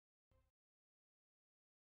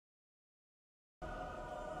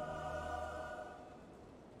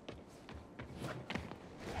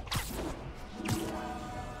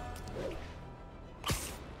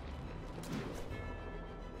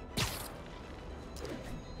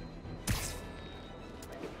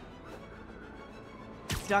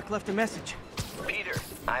Doc left a message. Peter,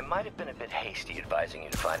 I might have been a bit hasty advising you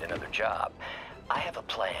to find another job. I have a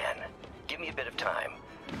plan. Give me a bit of time.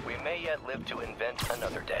 We may yet live to invent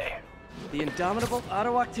another day. The indomitable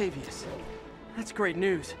Otto Octavius. That's great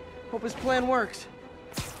news. Hope his plan works.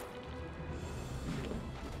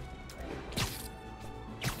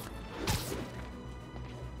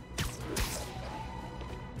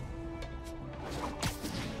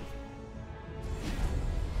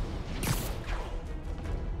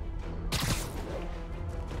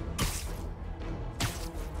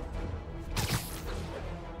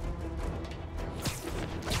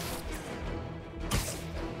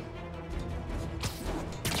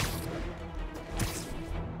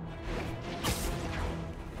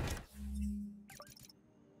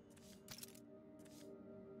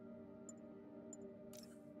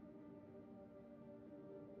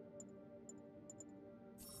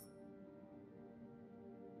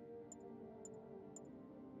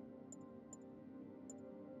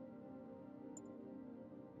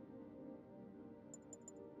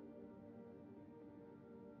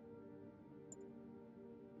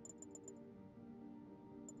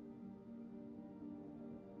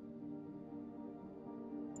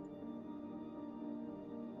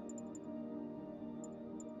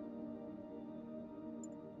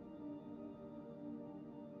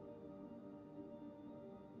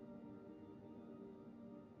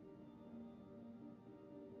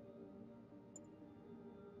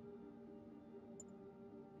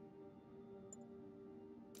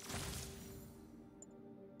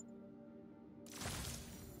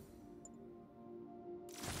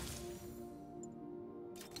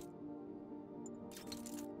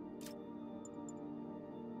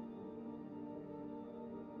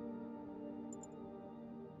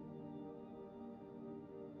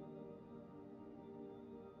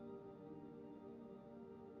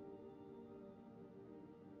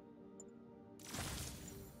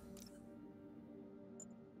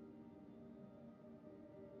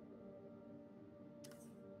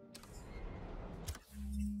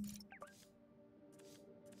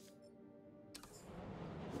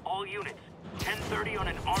 All units, 10:30 on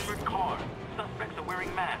an armored car. Suspects are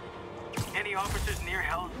wearing masks. Any officers near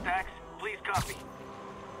Hell's Stacks, please copy.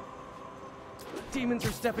 Demons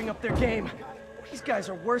are stepping up their game. These guys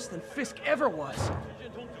are worse than Fisk ever was.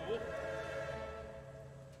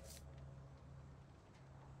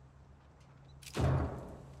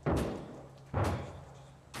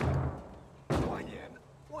 官员，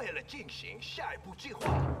为了进行下一步计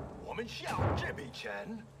划，我们需要这笔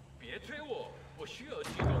钱。别催我，我需要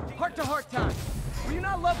提供。Heart to heart time. Were you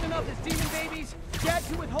not loved enough as demon babies? Dad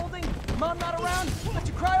too withholding? Mom not around? Let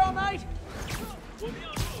you cry all night? 我们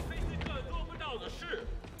要做菲斯克做不到的事，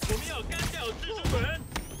我们要干掉蜘蛛人。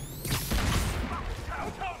瞧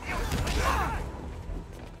瞧你有什么样！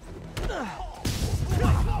不会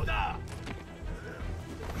好的。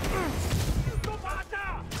都趴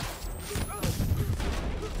下！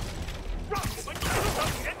让我们看看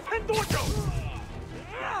你能撑多久！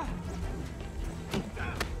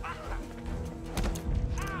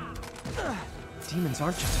 Demons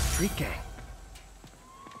aren't just a street gang.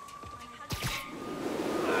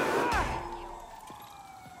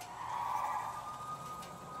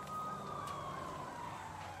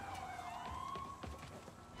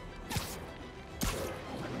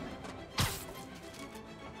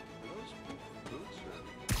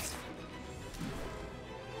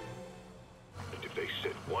 And if they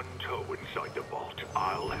set one toe inside the vault,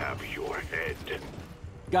 I'll have your head.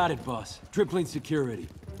 Got it, boss. Tripling security.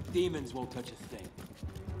 Demons won't touch a thing.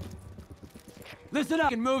 Listen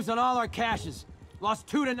up! Moves on all our caches. Lost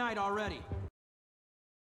 2 tonight already.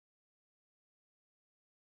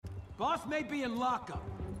 Boss may be in lockup,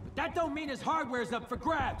 but that don't mean his hardware's up for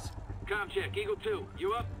grabs. Com check, Eagle 2,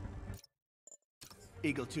 you up?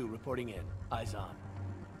 Eagle 2 reporting in. Eyes on.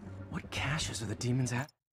 What caches are the demons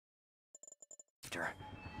at?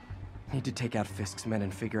 Need to take out Fisk's men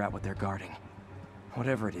and figure out what they're guarding.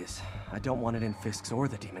 Whatever it is, I don't want it in Fisk's or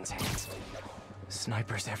the demons' hands.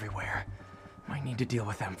 Snipers everywhere. Might need to deal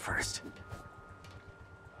with them first.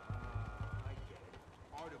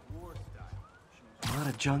 A lot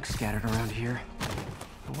of junk scattered around here.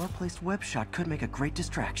 A well-placed web shot could make a great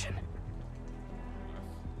distraction.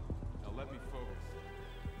 Now let me focus.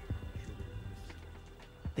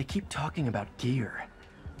 They keep talking about gear.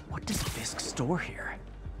 What does Fisk store here?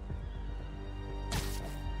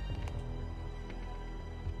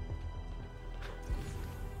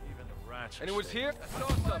 Anyone's here? I saw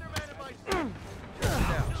something.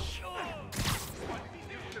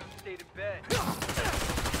 Stayed in bed.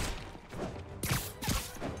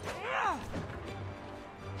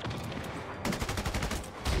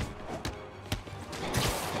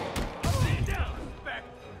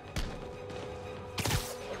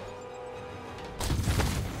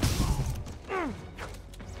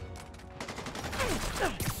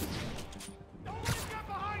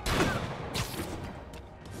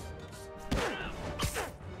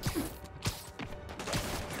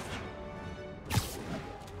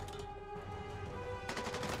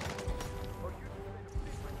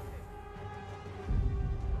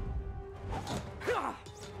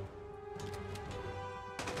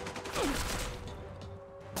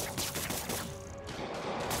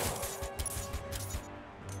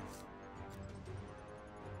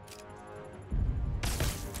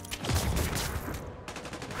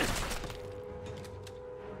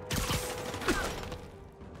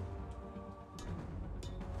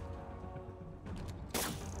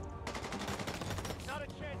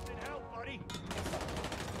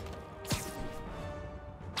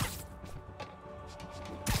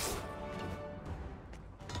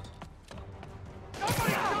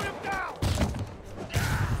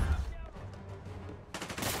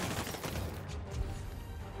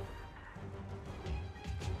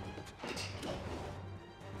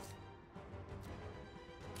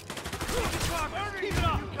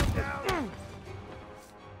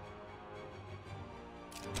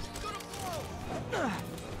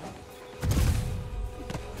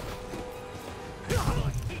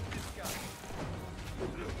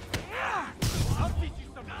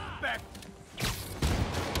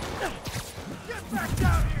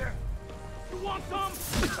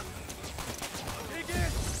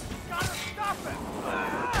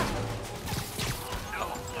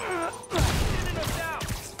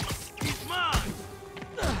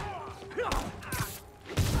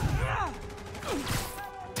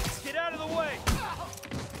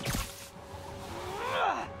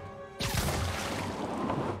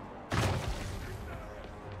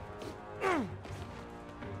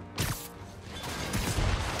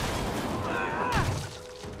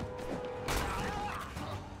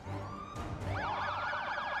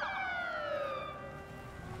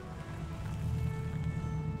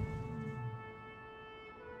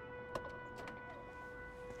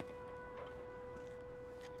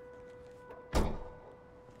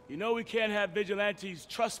 You know we can't have vigilantes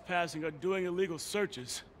trespassing or doing illegal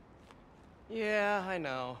searches. Yeah, I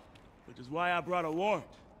know. Which is why I brought a warrant.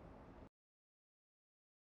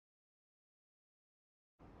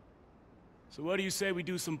 So what do you say we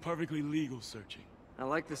do some perfectly legal searching? I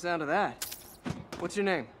like the sound of that. What's your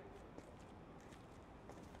name?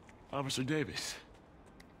 Officer Davis.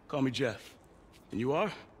 Call me Jeff. And you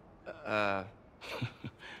are?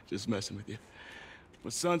 Just messing with you. My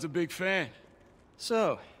son's a big fan.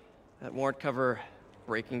 So, that warrant cover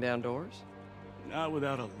breaking down doors? Not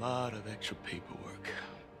without a lot of extra paperwork.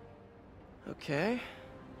 Okay.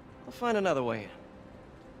 I'll find another way in.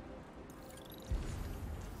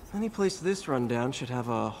 Any place this rundown should have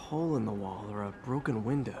a hole in the wall or a broken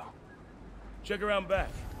window. Check around back.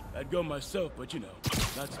 I'd go myself, but you know,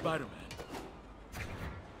 not SpiderMan.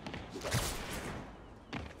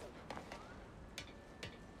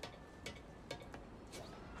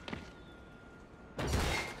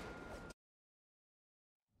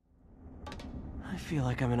 I feel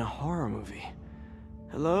like I'm in a horror movie.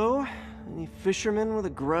 Hello? Any fisherman with a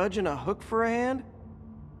grudge and a hook for a hand?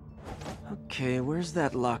 Okay, where's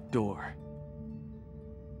that locked door?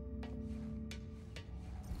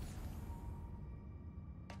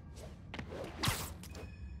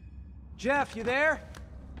 Jeff, you there?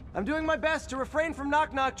 I'm doing my best to refrain from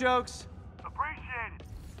knock-knock jokes. Appreciate it.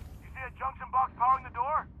 You see a junction box powering the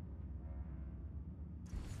door?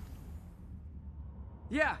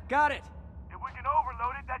 Yeah, got it. If we can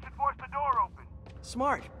overload it, that should force the door open.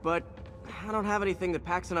 Smart, but I don't have anything that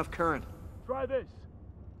packs enough current. Try this.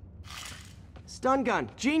 Stun gun,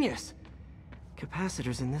 genius!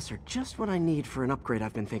 Capacitors in this are just what I need for an upgrade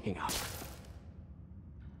I've been thinking of.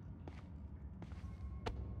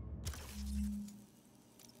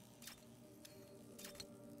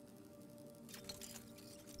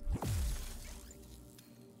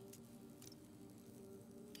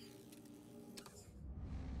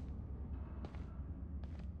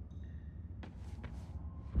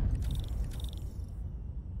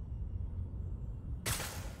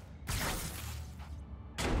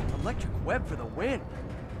 Electric web for the win.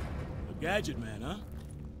 A gadget man, huh?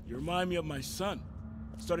 You remind me of my son.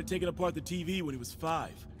 Started taking apart the TV when he was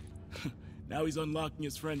 5. Now he's unlocking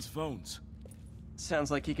his friends' phones.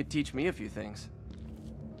 Sounds like he could teach me a few things.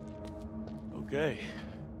 Okay.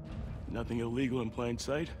 Nothing illegal in plain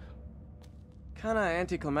sight? Kinda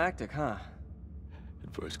anticlimactic, huh?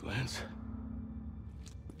 At first glance.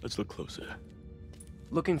 Let's look closer.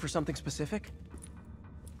 Looking for something specific?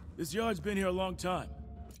 This yard's been here a long time.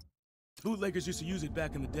 Bootleggers used to use it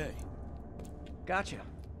back in the day. Gotcha.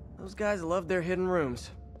 Those guys loved their hidden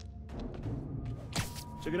rooms.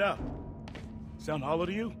 Check it out. Sound hollow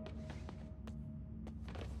to you?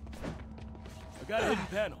 I got a hidden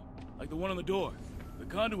panel, like the one on the door. The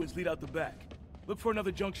conduits lead out the back. Look for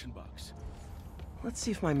another junction box. Let's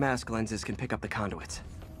see if my mask lenses can pick up the conduits.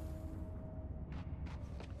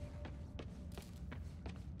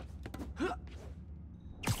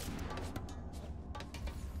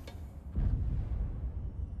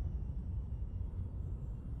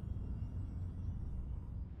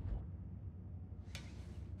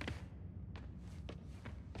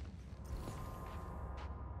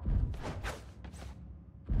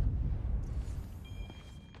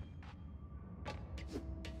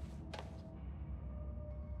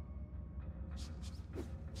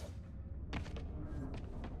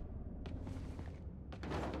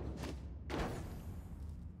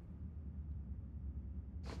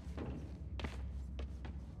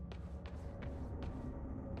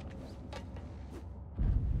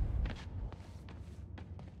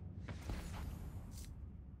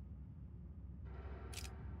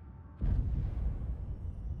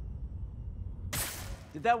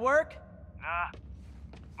 Did that work? Nah.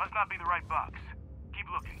 Must not be the right box. Keep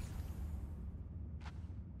looking.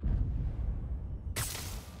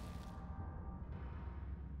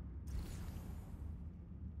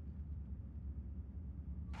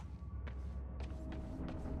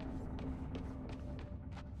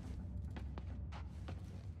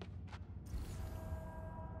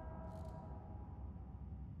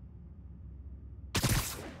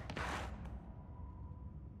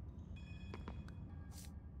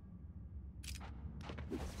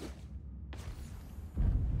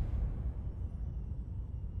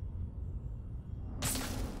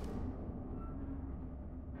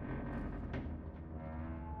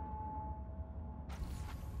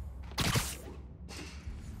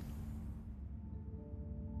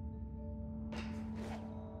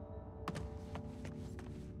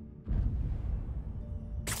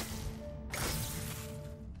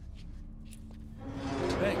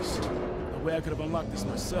 Thanks. No way I could have unlocked this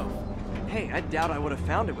myself. Hey, I doubt I would have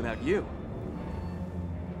found it without you.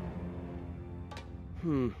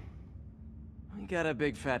 We got a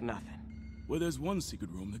big fat nothing. Well, there's one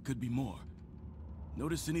secret room that could be more.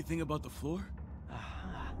 Notice anything about the floor?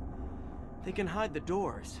 Aha. They can hide the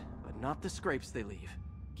doors, but not the scrapes they leave.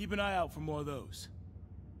 Keep an eye out for more of those.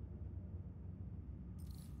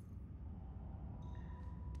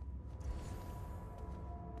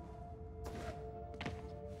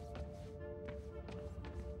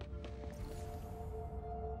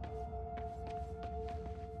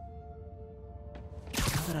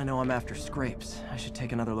 Now that I know I'm after scrapes, I should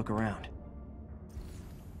take another look around.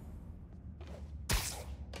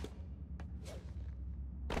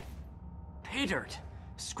 Pay dirt!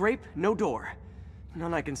 Scrape, no door.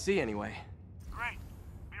 None I can see anyway. Great.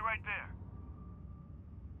 Be right there.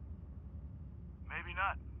 Maybe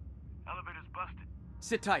not. Elevator's busted.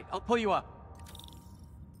 Sit tight, I'll pull you up.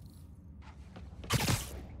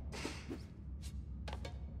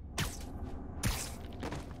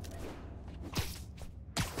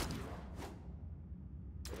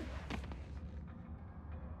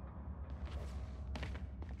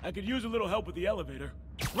 I could use a little help with the elevator.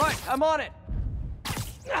 Right, I'm on it!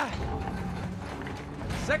 Ah.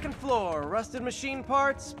 Second floor, rusted machine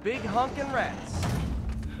parts, big honkin' rats.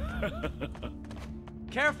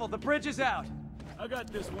 Careful, the bridge is out. I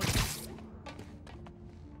got this one.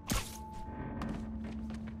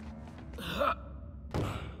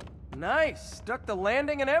 Nice, stuck the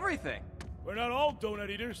landing and everything. We're not all donut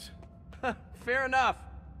eaters. Fair enough.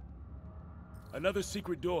 Another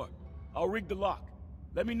secret door. I'll rig the lock.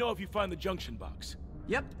 Let me know if you find the junction box.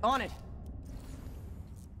 Yep, on it.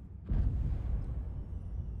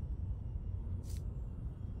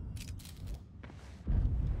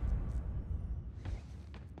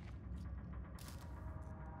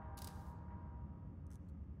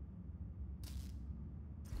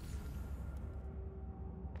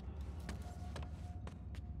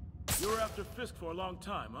 You were after Fisk for a long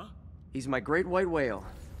time, huh? He's my great white whale.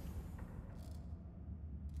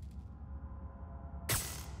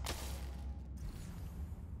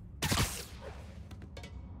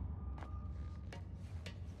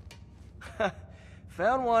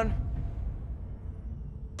 Found one.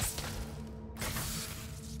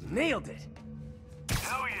 Nailed it.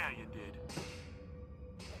 Hell yeah, you did.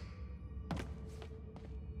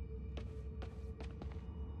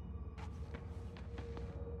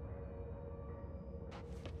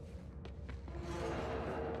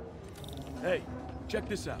 Hey, check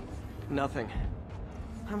this out. Nothing.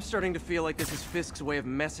 I'm starting to feel like this is Fisk's way of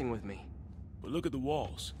messing with me. But look at the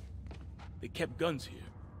walls. They kept guns here.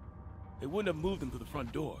 They wouldn't have moved them to the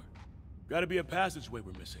front door. Gotta be a passageway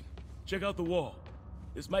we're missing. Check out the wall.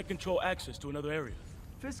 This might control access to another area.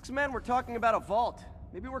 Fisk's men were talking about a vault.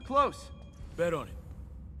 Maybe we're close. Bet on it.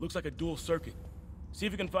 Looks like a dual circuit. See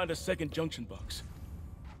if you can find a second junction box.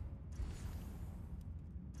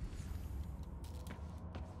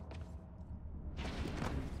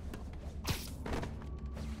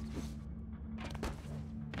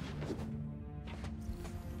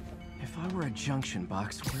 If I were a junction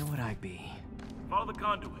box, where would I be? Follow the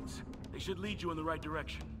conduits. They should lead you in the right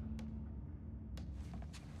direction.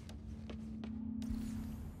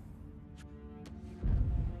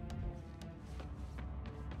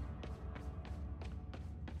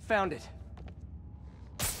 Found it.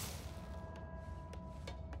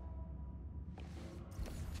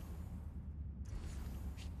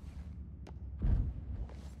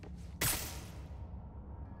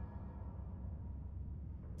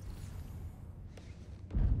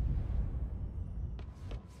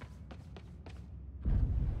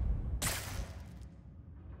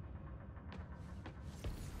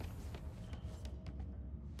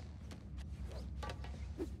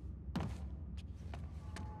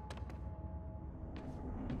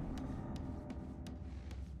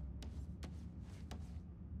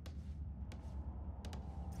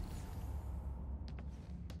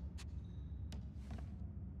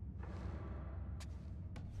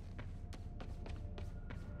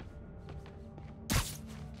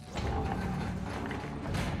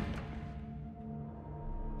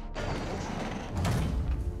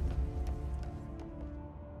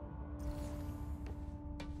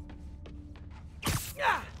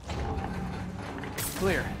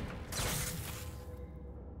 Clear.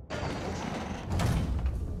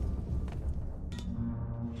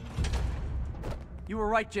 You were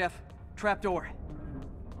right, Jeff. Trapdoor.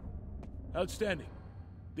 Outstanding.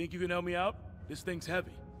 Think you can help me out? This thing's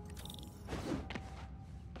heavy.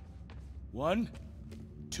 1,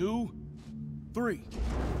 2, 3.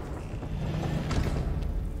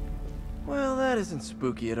 Well, that isn't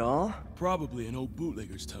spooky at all. Probably an old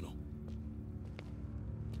bootlegger's tunnel.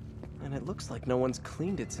 And it looks like no one's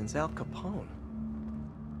cleaned it since Al Capone.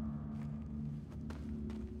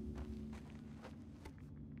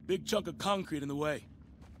 Big chunk of concrete in the way.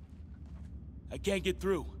 I can't get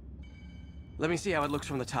through. Let me see how it looks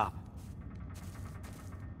from the top.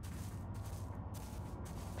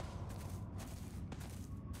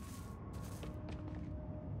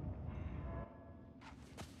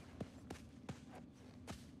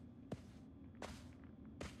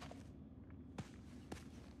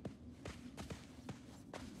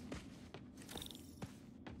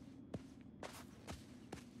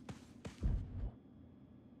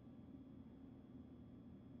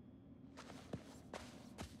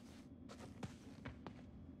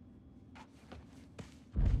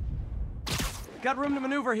 Got room to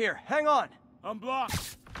maneuver here. Hang on. I'm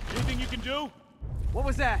blocked. Anything you can do? What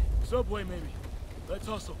was that? Subway, maybe. Let's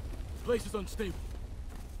hustle. Place is unstable.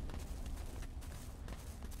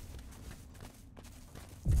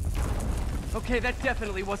 Okay, that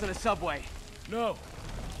definitely wasn't a subway. No.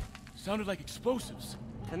 Sounded like explosives.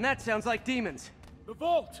 And that sounds like demons. The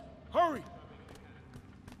vault! Hurry!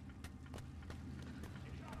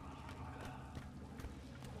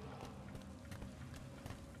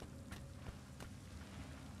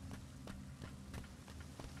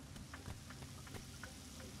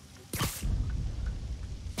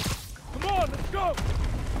 Come on, let's go!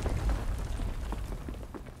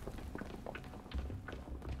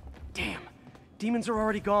 Damn. Demons are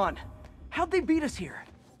already gone. How'd they beat us here?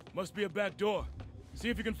 Must be a back door. See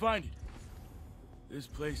if you can find it. This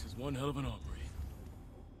place is one hell of an armory.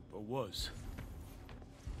 Or was.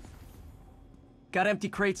 Got empty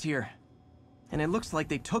crates here. And it looks like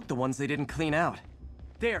they took the ones they didn't clean out.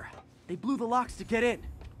 There. They blew the locks to get in.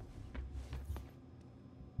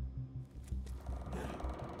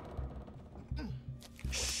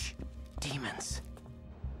 Shh. Demons.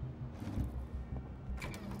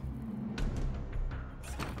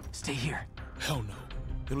 Stay here. Hell no.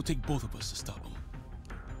 It'll take both of us to stop them.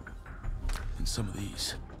 And some of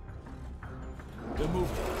these. They're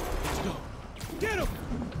moving. Let's go. Get him!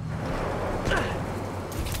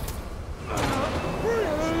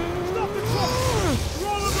 Stop the truck!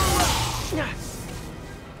 Roll him around!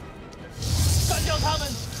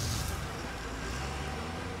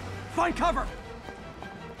 Find cover!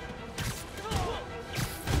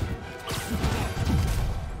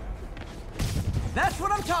 That's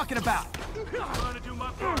what I'm talking about! I'm trying to do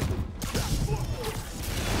my part.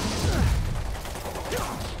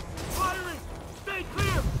 Firing! Stay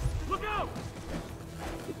clear! Look out!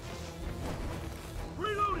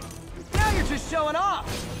 Reloading! Now you're just showing off!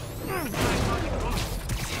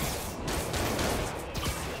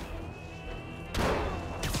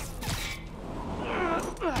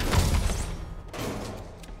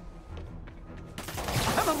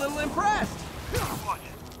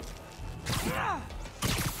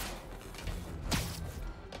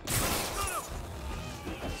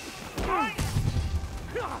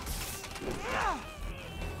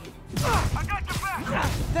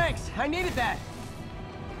 I needed that!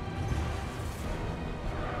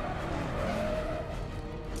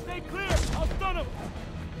 Stay clear! I'll stun him!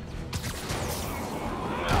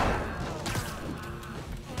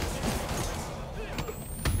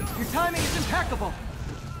 Your timing is impeccable!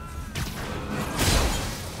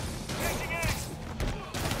 Taking aim!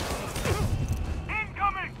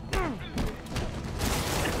 Incoming!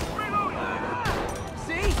 Reloading!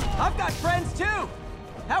 See? I've got friends too!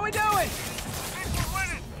 How we doing? Think we're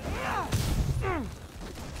winning!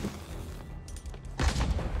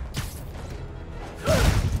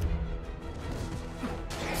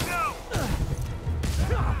 Go!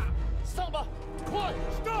 Samba! Quiet!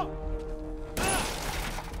 Stop!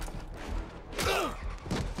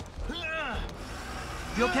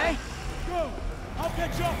 You okay? Go! I'll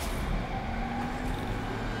catch up!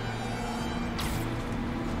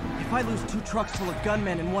 If I lose 2 trucks full of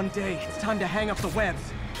gunmen in one day, it's time to hang up the webs.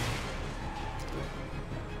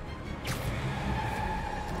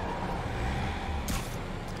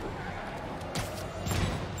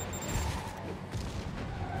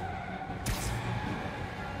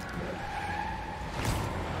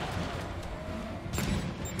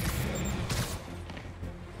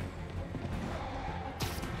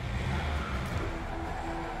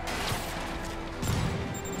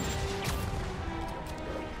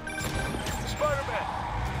 SpiderMan!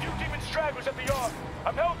 Few demon stragglers at the yard.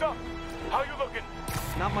 I'm held up. How you looking?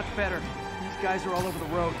 Not much better. These guys are all over the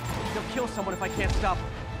road. They'll kill someone if I can't stop them.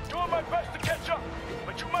 Doing my best to catch up,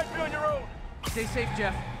 but you might be on your own. Stay safe,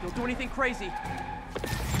 Jeff. Don't do anything crazy.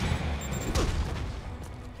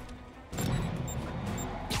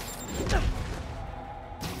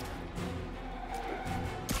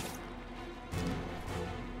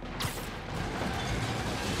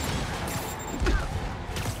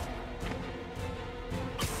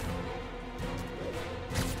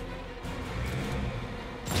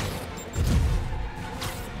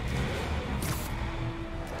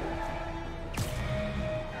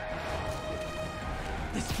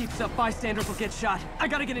 This keeps up, bystanders will get shot. I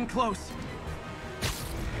gotta get in close.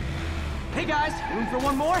 Hey guys, room for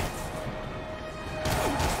one more?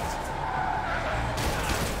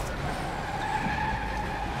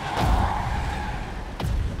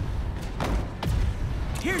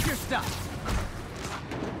 Here's your stuff.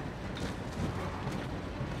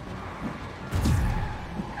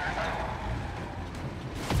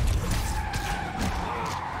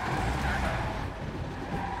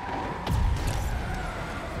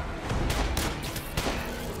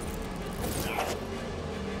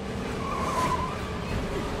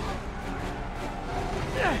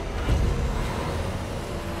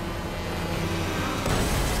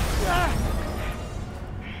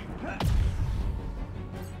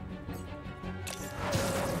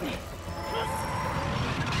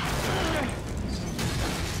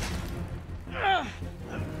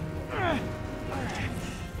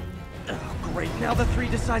 Great, now the 3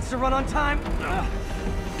 decides to run on time.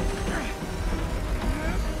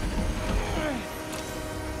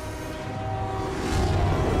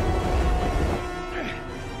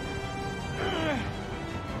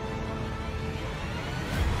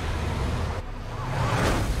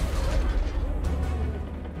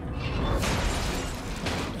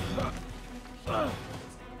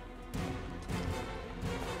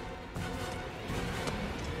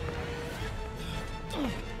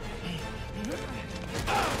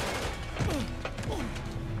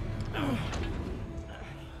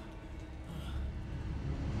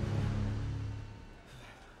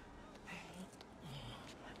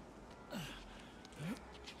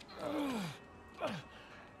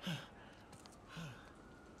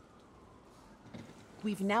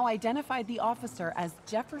 We've now identified the officer as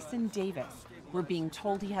Jefferson Davis. We're being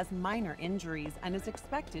told he has minor injuries and is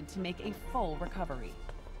expected to make a full recovery.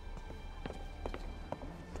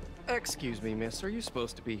 Excuse me, miss. Are you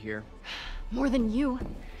supposed to be here? More than you.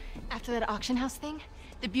 After that auction house thing,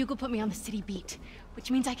 the Bugle put me on the city beat,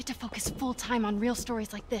 which means I get to focus full-time on real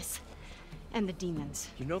stories like this. And the demons.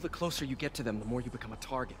 You know the closer you get to them, the more you become a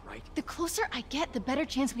target, right? The closer I get, the better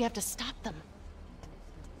chance we have to stop them.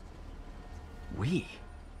 We?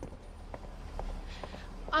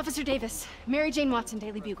 Officer Davis, Mary Jane Watson,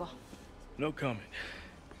 Daily Bugle. No comment.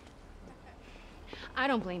 I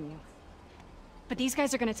don't blame you. But these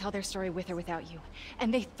guys are gonna tell their story with or without you,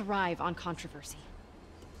 and they thrive on controversy.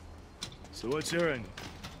 So what's your angle?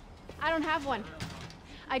 I don't have one.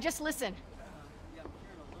 I just listen.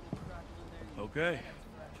 Okay.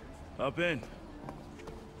 Hop in.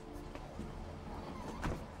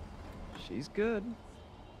 She's good.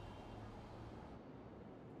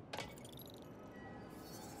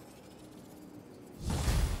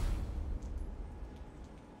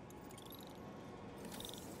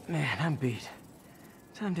 Man, I'm beat.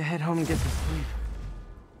 Time to head home and get some sleep.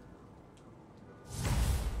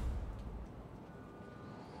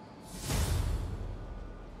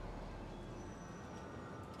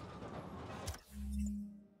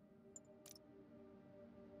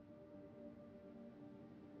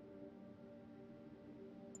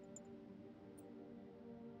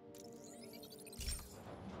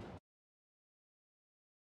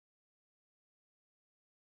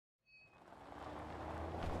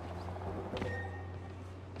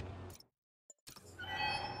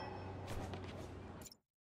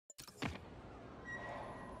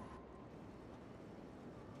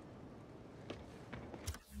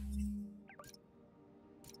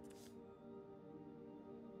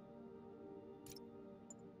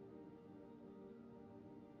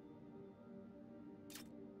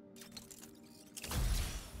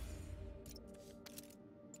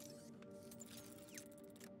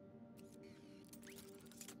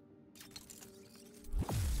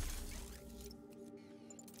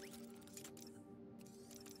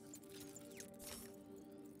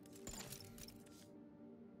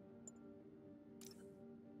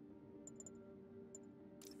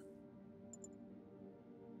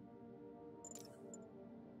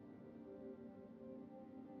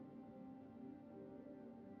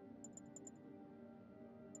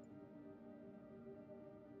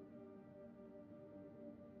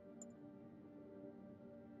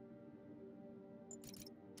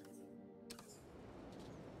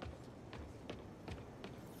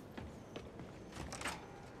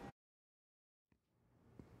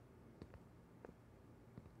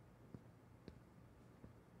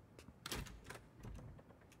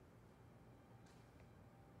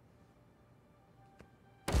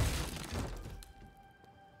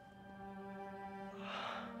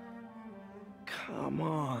 Come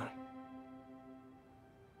on.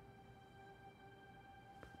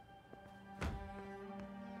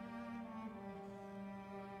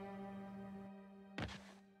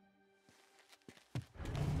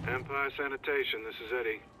 Empire Sanitation, this is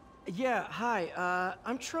Eddie. Yeah, hi.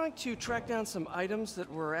 I'm trying to track down some items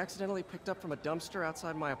that were accidentally picked up from a dumpster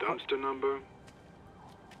outside my apartment. Dumpster number?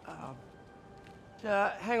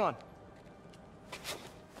 Hang on.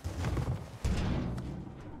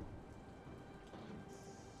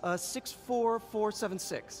 Uh,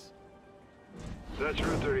 64476. That's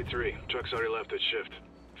Route 33. Truck's already left its shift.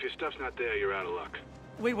 If your stuff's not there, you're out of luck.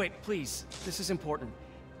 Wait, please. This is important.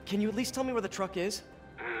 Can you at least tell me where the truck is?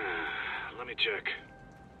 Let me check.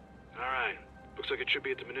 Alright. Looks like it should be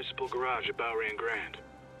at the municipal garage at Bowery and Grand.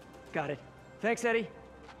 Got it. Thanks, Eddie.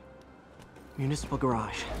 Municipal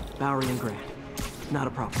garage, Bowery and Grand. Not a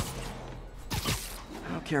problem.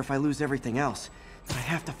 I don't care if I lose everything else, but I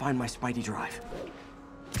have to find my Spidey drive.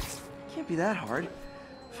 Can't be that hard.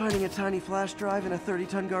 Finding a tiny flash drive in a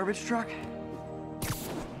 30-ton garbage truck?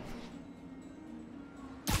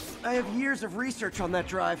 I have years of research on that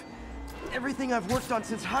drive. Everything I've worked on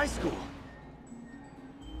since high school.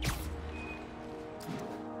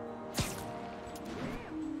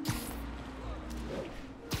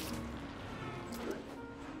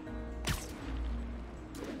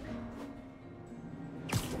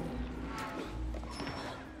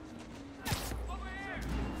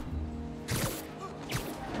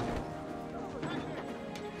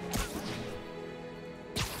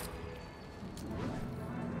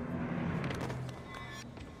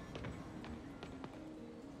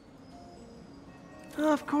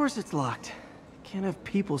 Of course it's locked. Can't have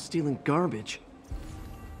people stealing garbage.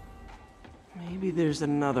 Maybe there's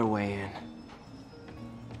another way in.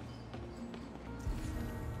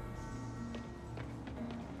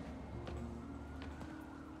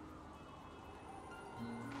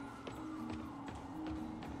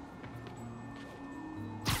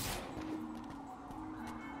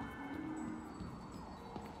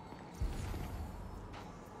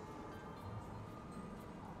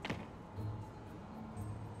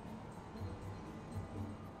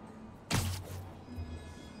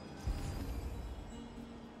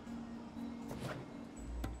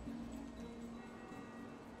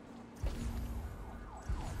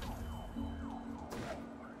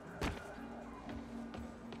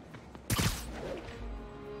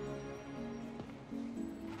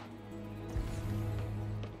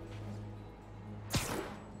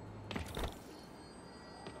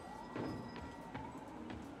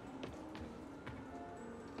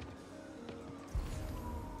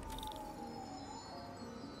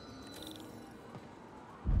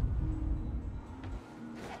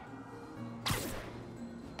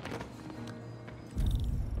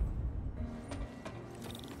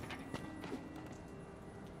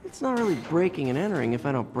 It's not really breaking and entering if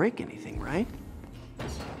I don't break anything, right?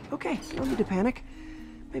 Okay, no need to panic.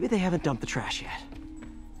 Maybe they haven't dumped the trash yet.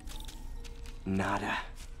 Nada.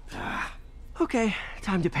 Okay,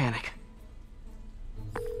 time to panic.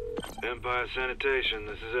 Empire Sanitation,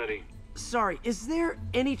 this is Eddie. Sorry, is there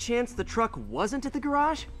any chance the truck wasn't at the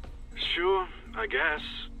garage? Sure, I guess.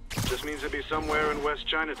 Just means it'd be somewhere in West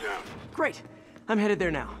Chinatown. Great. I'm headed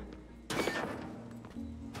there now.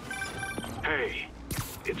 Hey,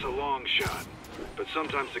 it's a long shot, but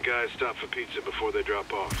sometimes the guys stop for pizza before they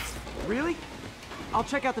drop off. Really? I'll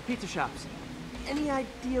check out the pizza shops. Any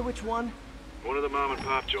idea which one? One of the mom and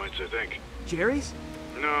pop joints, I think. Jerry's?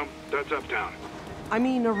 No, that's uptown. I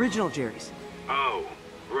mean original Jerry's. Oh,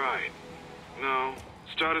 right. No,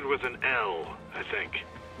 started with an L, I think.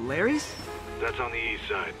 Larry's? That's on the east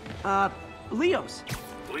side. Leo's.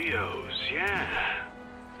 Leo's, yeah.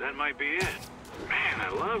 That might be it. Man, I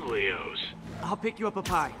love Leo's. I'll pick you up a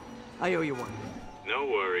pie. I owe you one. No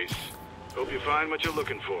worries. Hope you find what you're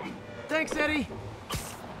looking for. Thanks, Eddie.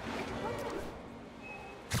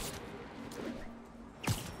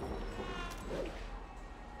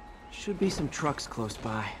 Should be some trucks close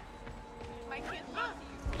by.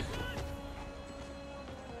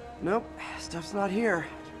 Nope, stuff's not here.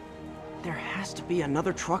 There has to be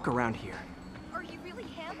another truck around here. Are you really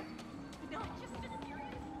him? No, just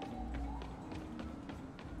mysterious.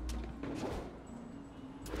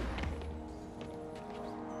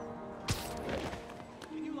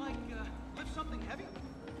 Can you, like, lift something heavy?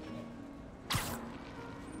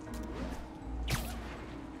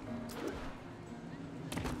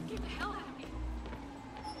 Get the hell out of me.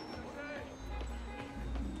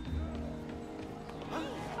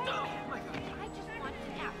 I just wanted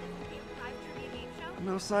to nap. This would be a live trivia game show.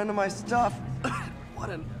 No sign of my stuff. What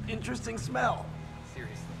an interesting smell.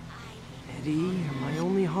 Seriously. Eddie, you're my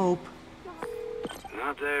only hope.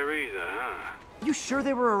 Not there either, huh? You sure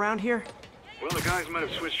they were around here? Well, the guys might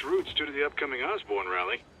have switched routes due to the upcoming Osborne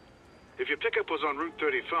rally. If your pickup was on Route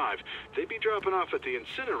 35, they'd be dropping off at the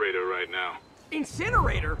incinerator right now.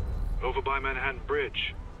 Incinerator? Over by Manhattan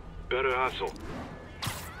Bridge. Better hustle.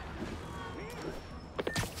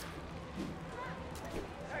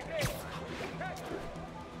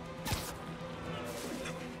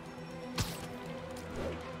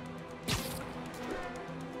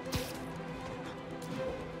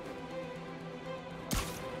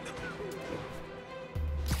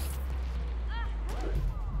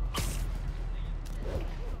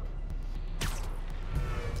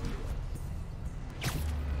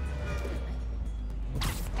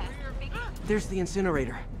 There's the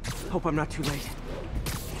incinerator. Hope I'm not too late.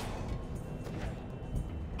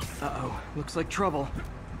 Uh-oh, looks like trouble.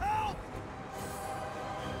 Help!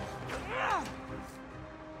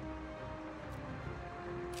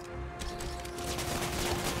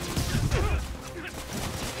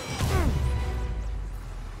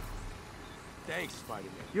 Thanks,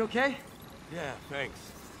 Spider-Man. You okay? Yeah, thanks.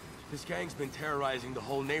 This gang's been terrorizing the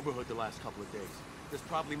whole neighborhood the last couple of days. There's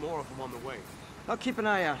probably more of them on the way. I'll keep an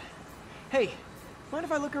eye out. Hey, mind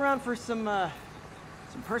if I look around for some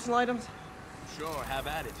personal items? Sure, have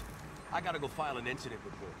at it. I gotta go file an incident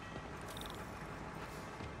report.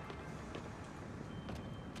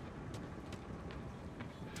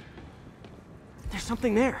 There's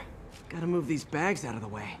something there. Gotta move these bags out of the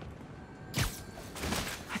way.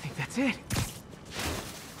 I think that's it.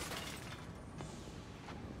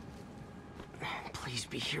 Please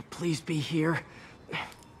be here, please be here.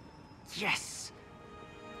 Yes!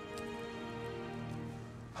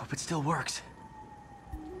 Hope it still works.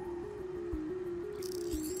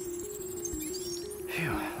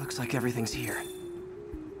 Phew, looks like everything's here.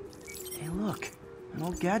 Hey look, an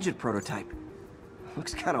old gadget prototype.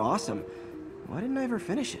 Looks kinda awesome. Why didn't I ever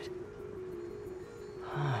finish it?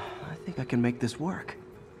 I think I can make this work.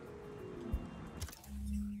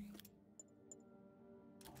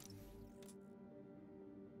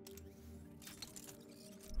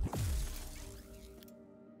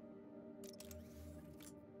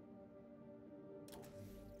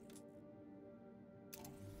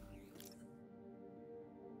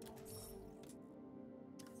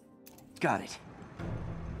 Got it.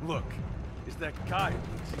 Look, it's that guy who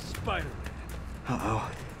thinks he's Spider-Man.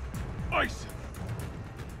 Uh-oh. Ice him!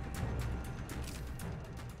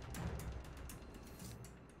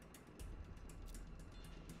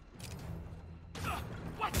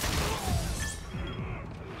 What?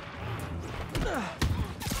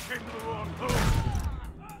 Came to the wrong home.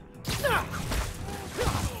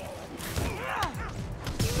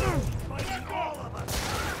 Fighting all of us.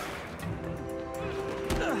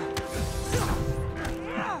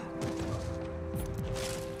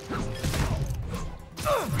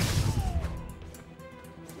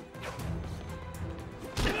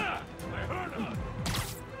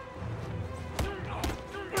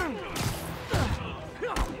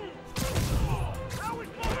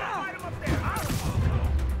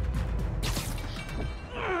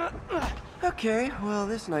 Okay, well,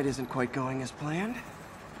 this night isn't quite going as planned.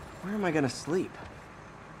 Where am I gonna sleep?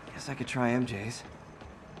 Guess I could try MJ's.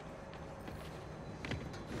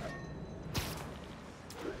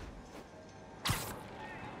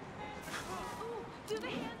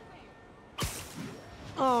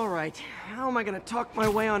 All right, how am I gonna talk my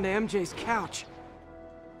way onto MJ's couch?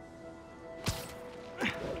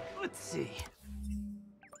 Let's see.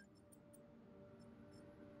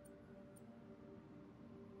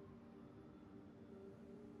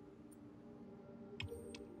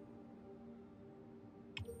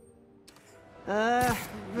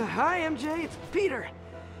 Hi, MJ, it's Peter.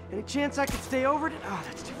 Any chance I could stay over to— Oh,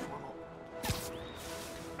 that's too formal.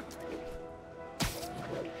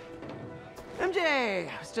 MJ,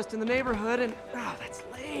 I was just in the neighborhood and— Oh, that's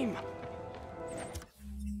lame.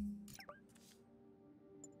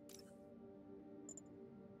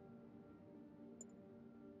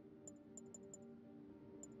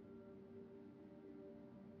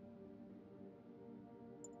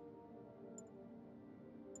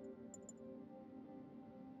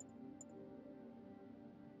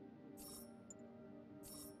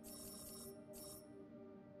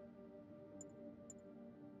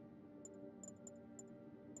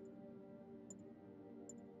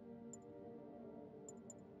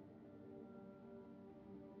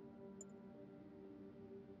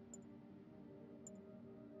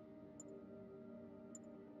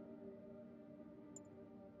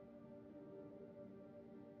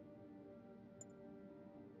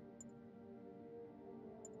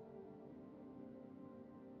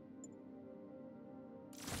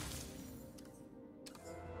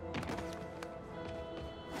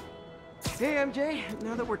 Hey, MJ,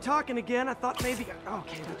 now that we're talking again, I thought maybe—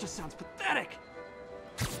 Okay, that just sounds pathetic.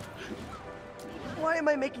 Why am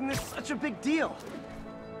I making this such a big deal?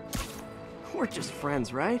 We're just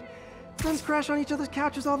friends, right? Friends crash on each other's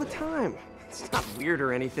couches all the time. It's not weird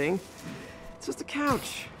or anything. It's just a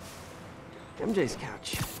couch. MJ's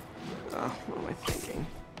couch. Oh, what am I thinking?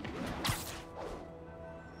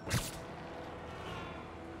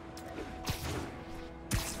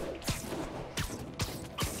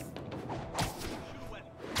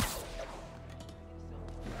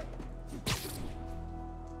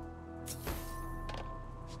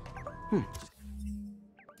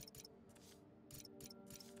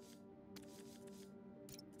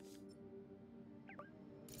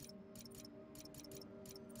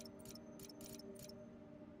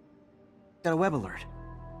 Got a web alert.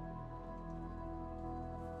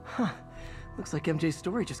 Huh. Looks like MJ's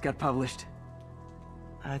story just got published.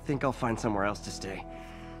 I think I'll find somewhere else to stay.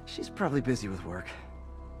 She's probably busy with work.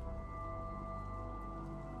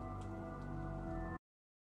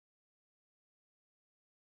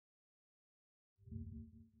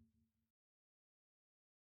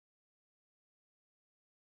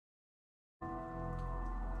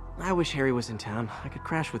 I wish Harry was in town. I could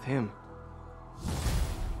crash with him.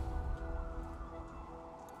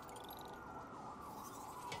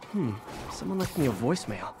 Someone left me a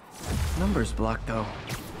voicemail. Number's blocked, though.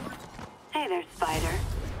 Hey there, Spider.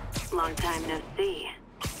 Long time no see.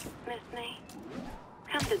 Miss me?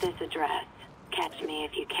 Come to this address. Catch me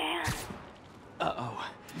if you can. Uh-oh.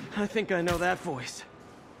 I think I know that voice.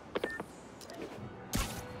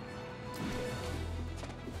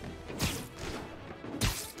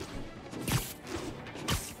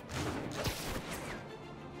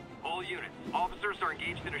 All units, officers are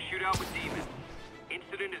engaged in a shootout with demons.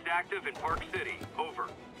 Incident is active in Park City. Over.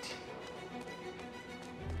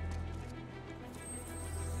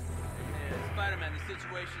 SpiderMan, the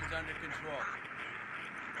situation's under control.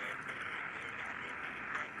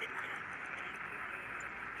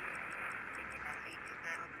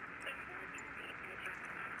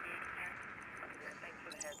 Thanks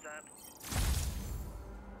for the heads up.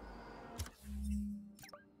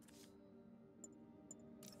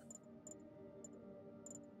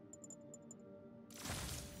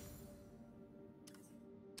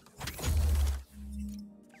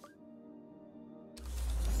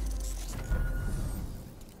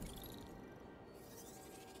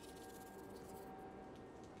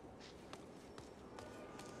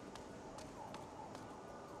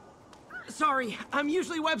 Sorry, I'm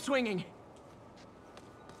usually web swinging.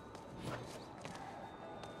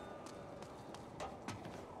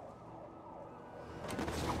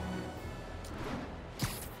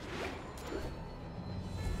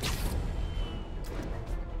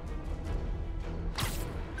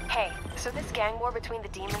 Hey, so this gang war between the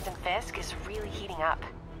demons and Fisk is really heating up.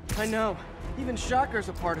 I know. Even Shocker's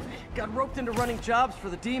a part of it. Got roped into running jobs for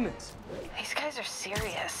the demons. These guys are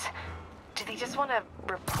serious. Do they just want to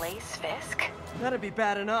replace Fisk? That'd be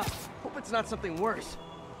bad enough. Hope it's not something worse.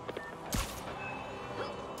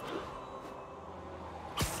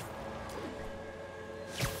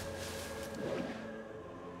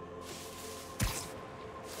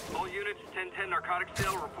 narcotic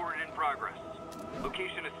sale reported in progress.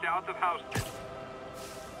 Location is south of Houston.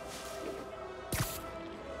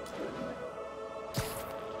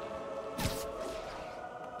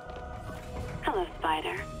 Hello,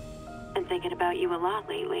 Spider. Been thinking about you a lot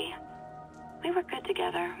lately. We were good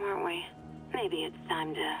together, weren't we? Maybe it's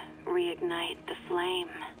time to reignite the flame.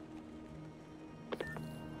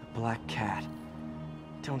 Black Cat.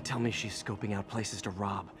 Don't tell me she's scoping out places to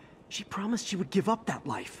rob. She promised she would give up that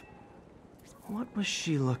life. What was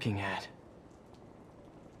she looking at?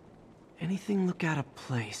 Anything look out of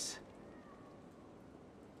place?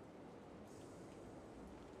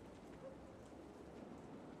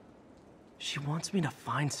 She wants me to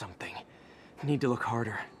find something. Need to look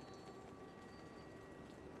harder.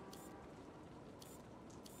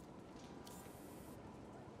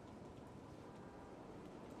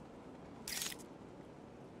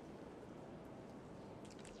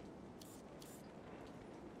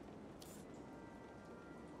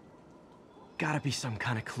 Gotta be some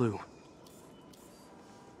kind of clue.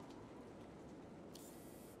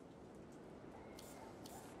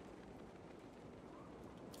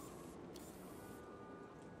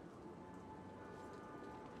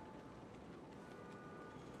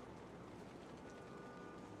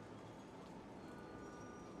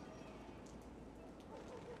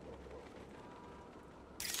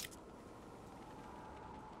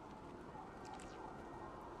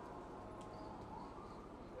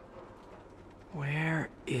 Where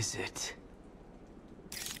is it?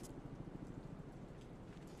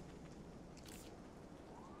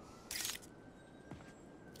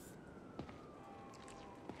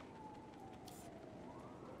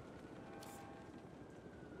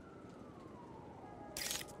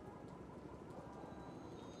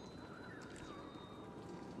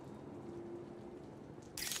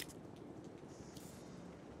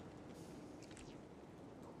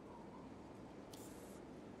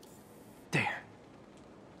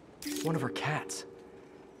 One of her cats.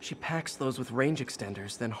 She packs those with range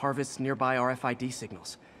extenders, then harvests nearby RFID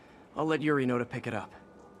signals. I'll let Yuri know to pick it up.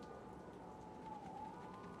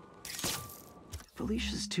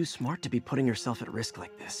 Felicia's too smart to be putting herself at risk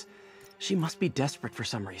like this. She must be desperate for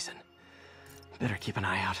some reason. Better keep an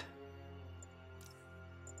eye out.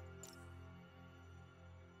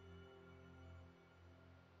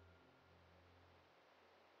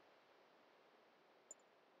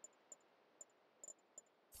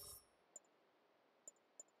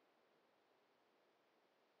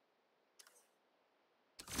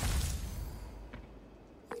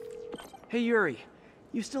 Hey Yuri,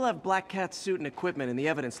 you still have Black Cat's suit and equipment in the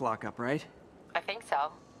evidence lockup, right? I think so.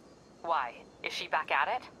 Why? Is she back at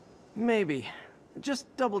it? Maybe. Just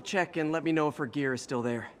double check and let me know if her gear is still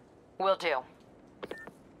there. Will do.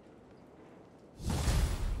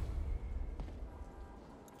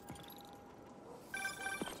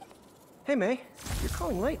 Hey May, you're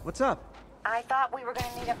calling late. What's up? I thought we were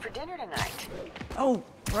gonna meet up for dinner tonight. Oh,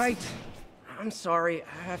 right. I'm sorry,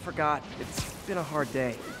 I forgot. It's been a hard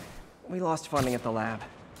day. We lost funding at the lab.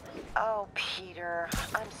 Oh, Peter,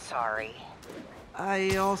 I'm sorry.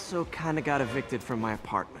 I also kinda got evicted from my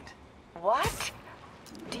apartment. What?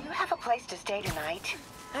 Do you have a place to stay tonight?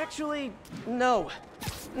 Actually, no.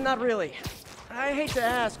 Not really. I hate to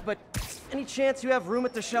ask, but any chance you have room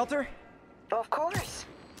at the shelter? Of course.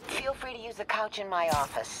 Feel free to use the couch in my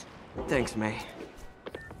office. Thanks, May.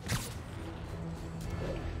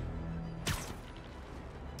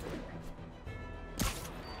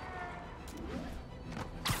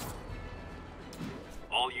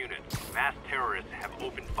 All units, mass terrorists have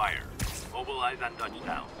opened fire. Mobilize on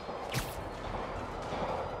Dutchtown.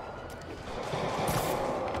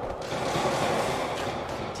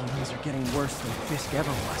 Demons are getting worse than Fisk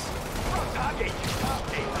ever was.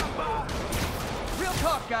 Real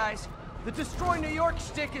talk, guys. The Destroy New York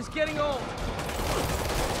shtick is getting old.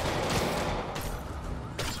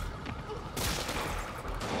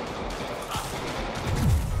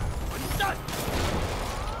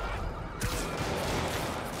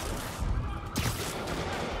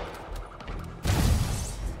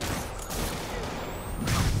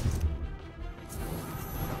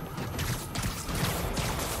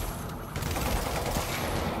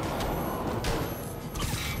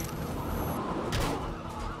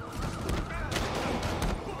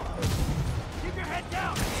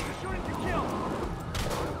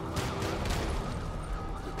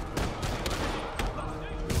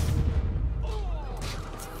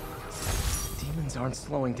 Aren't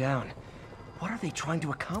slowing down. What are they trying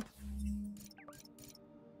to accomplish?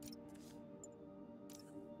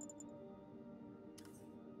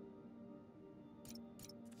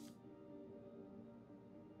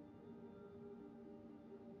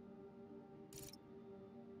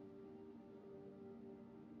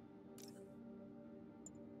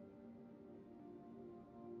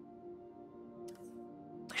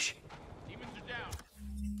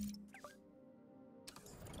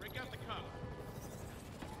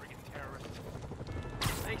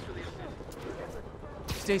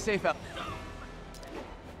 Stay safe out.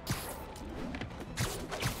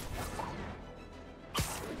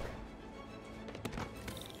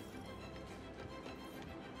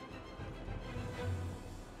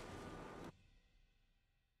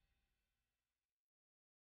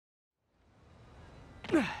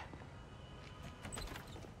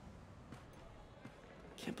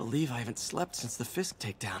 Can't believe I haven't slept since the Fisk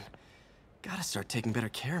takedown. Gotta start taking better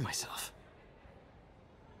care of myself.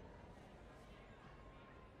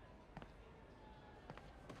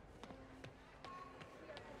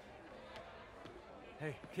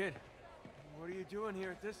 Hey, kid. What are you doing here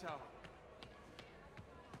at this hour?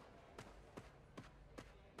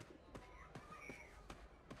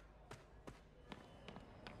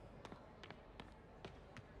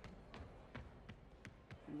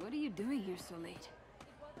 What are you doing here so late?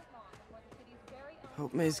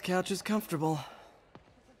 Hope May's couch is comfortable.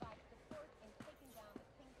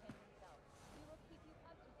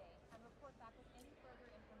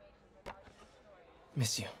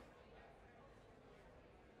 Miss you.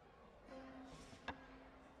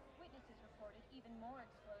 Witnesses reported even more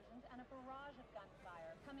explosions and a barrage of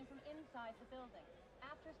gunfire coming from inside the building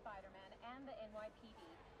after SpiderMan and the NYPD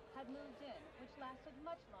had moved in, which lasted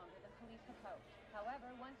much longer than police had hoped.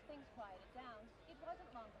 However, once things quieted down, it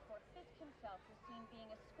wasn't long before Fisk himself was seen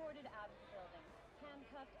being escorted out of the building,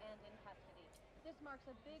 handcuffed and in custody. This marks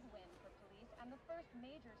a big win for police and the first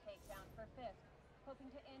major takedown for Fisk,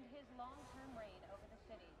 hoping to end his long-term reign over the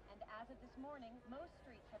city. And as of this morning, most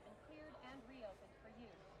streets have been cleared and reopened for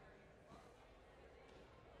use.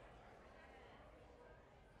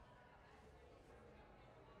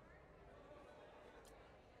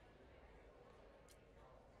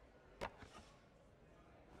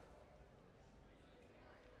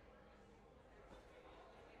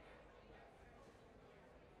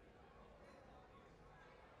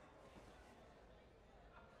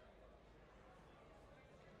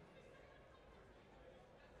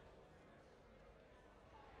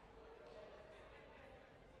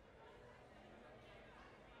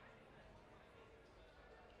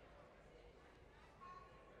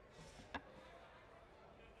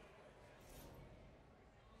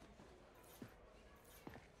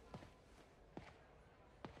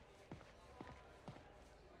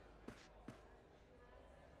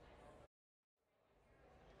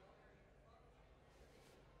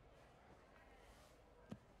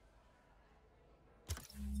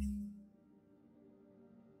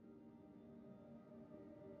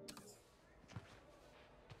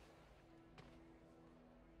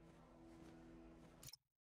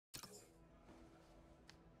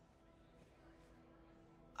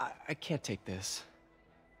 I can't take this.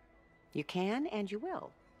 You can, and you will.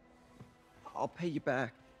 I'll pay you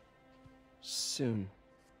back. Soon.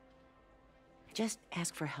 Just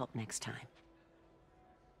ask for help next time.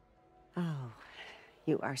 Oh,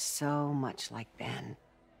 you are so much like Ben.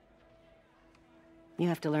 You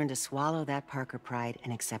have to learn to swallow that Parker pride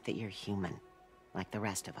and accept that you're human, like the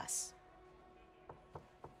rest of us.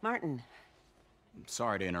 Martin. I'm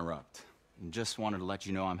sorry to interrupt. Just wanted to let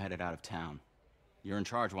you know I'm headed out of town. You're in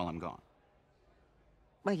charge while I'm gone.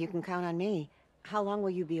 Well, you can count on me. How long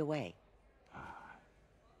will you be away?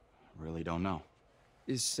 Really don't know.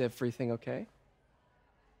 Is everything okay?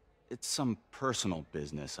 It's some personal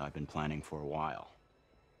business I've been planning for a while.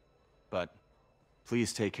 But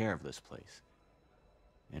please take care of this place.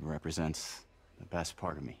 It represents the best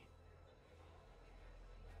part of me.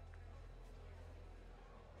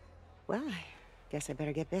 Well, I guess I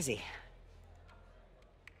better get busy.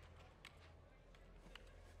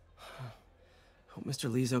 Hope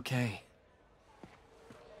Mr. Lee's okay.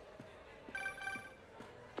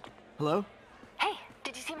 Hello? Hey,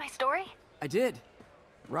 did you see my story? I did.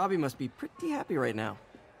 Robbie must be pretty happy right now.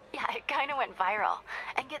 Yeah, it kinda went viral.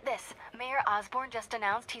 And get this, Mayor Osborn just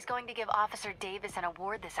announced he's going to give Officer Davis an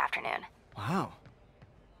award this afternoon. Wow.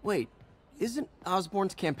 Wait, isn't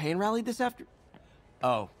Osborn's campaign rally this after...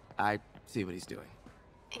 Oh, I see what he's doing.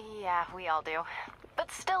 Yeah, we all do.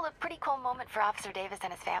 But still a pretty cool moment for Officer Davis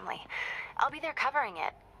and his family. I'll be there covering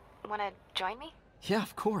it. Wanna join me? Yeah,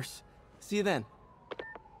 of course. See you then.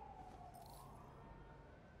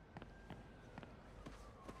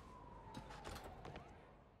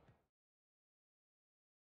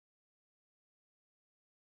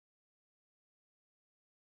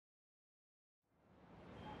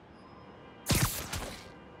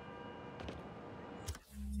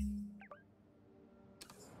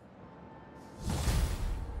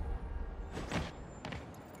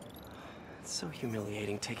 It's so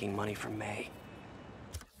humiliating taking money from May.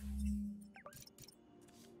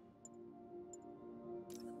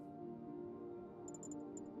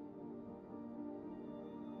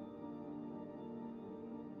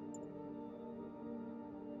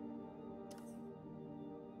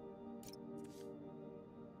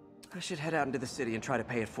 I should head out into the city and try to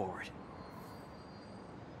pay it forward.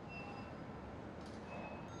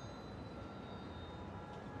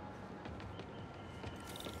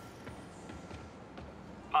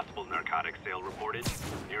 Possible narcotics sale reported.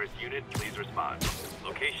 Nearest unit, please respond.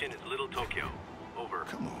 Location is Little Tokyo. Over.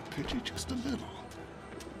 Come on, Pidgey, just a little.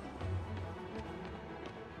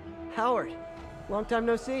 Howard, long time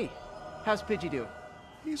no see. How's Pidgey doing?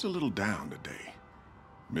 He's a little down today.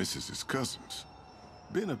 Misses his cousins.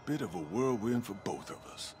 Been a bit of a whirlwind for both of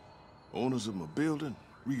us. Owners of my building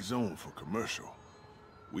rezoned for commercial.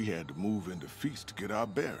 We had to move into Feast to get our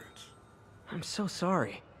bearings. I'm so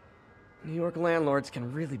sorry. New York landlords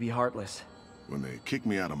can really be heartless. When they kicked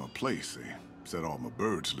me out of my place, they set all my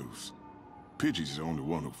birds loose. Pidgey's the only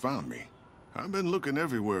one who found me. I've been looking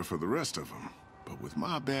everywhere for the rest of them, but with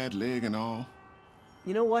my bad leg and all...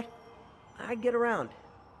 You know what? I'd get around.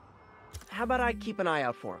 How about I keep an eye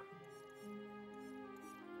out for him?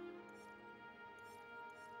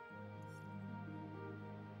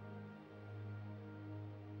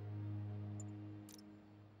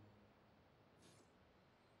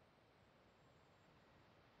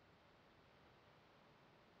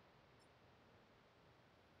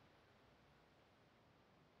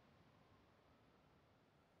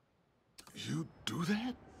 You do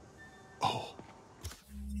that? Oh.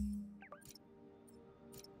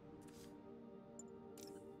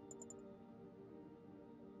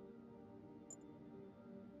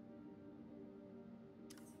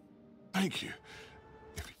 Thank you.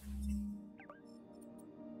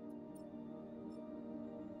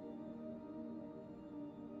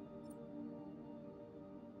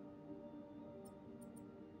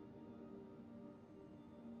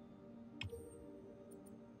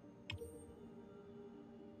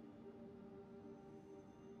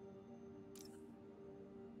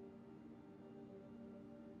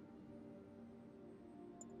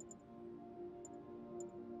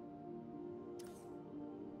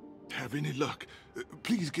 Have any luck,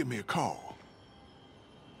 please give me a call.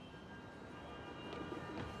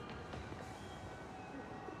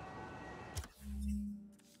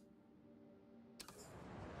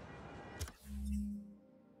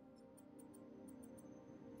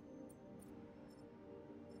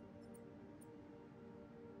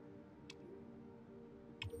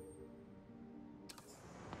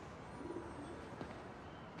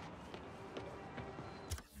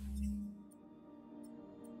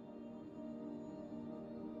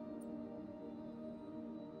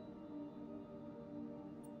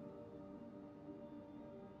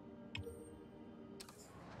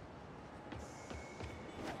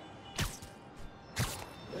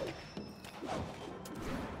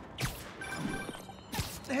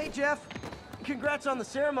 Hey, Jeff. Congrats on the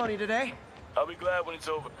ceremony today. I'll be glad when it's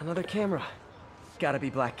over. Another camera. Gotta be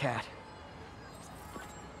Black Cat.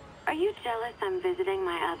 Are you jealous I'm visiting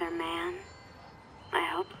my other man? I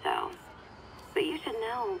hope so. But you should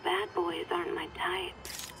know bad boys aren't my type.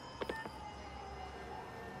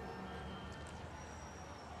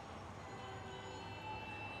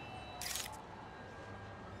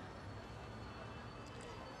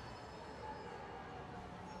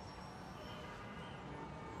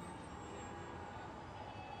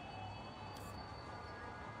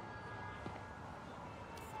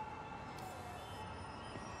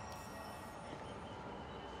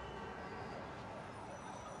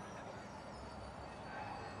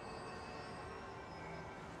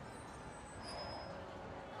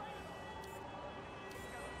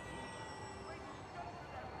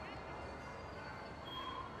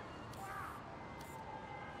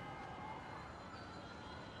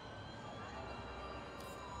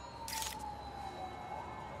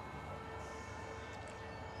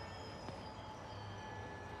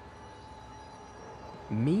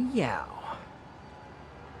 Meow.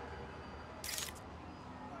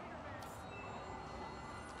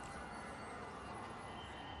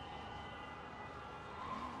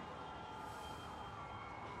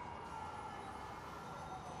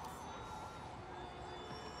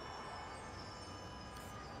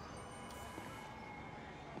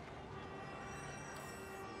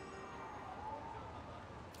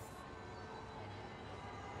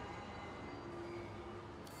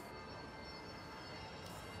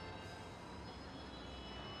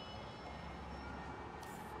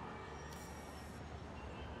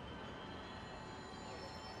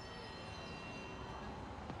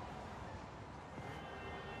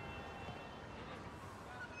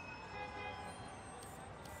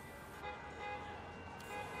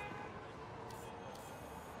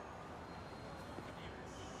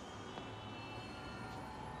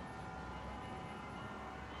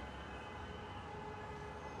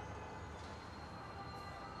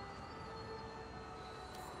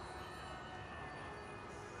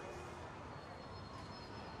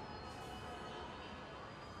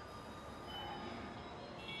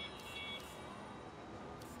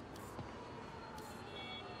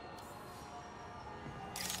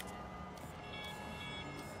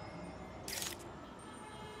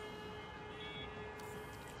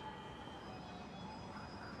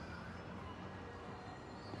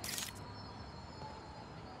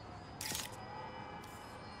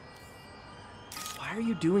 Why are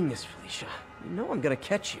you doing this, Felicia? You know I'm gonna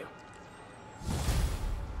catch you.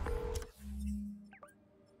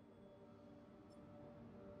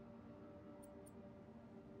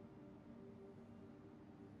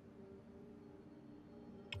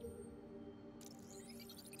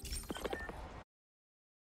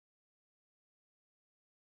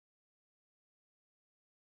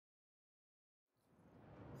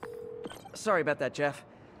 Sorry about that, Jeff.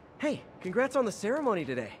 Hey, congrats on the ceremony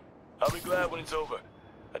today. I'll be glad when it's over.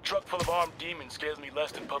 A truck full of armed demons scares me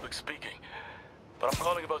less than public speaking. But I'm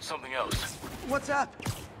calling about something else. What's up?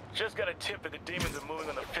 Just got a tip that the demons are moving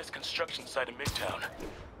on the Fisk construction site in Midtown.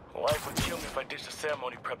 Wife would kill me if I ditched the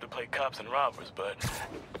ceremony prep to play cops and robbers, but...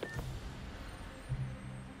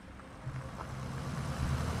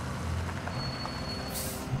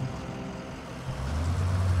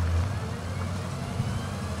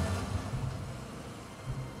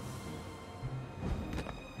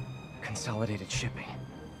 Consolidated shipping.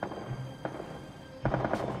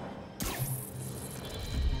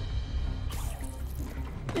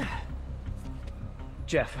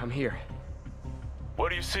 Jeff, I'm here. What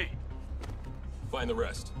do you see? Find the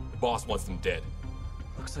rest. The boss wants them dead.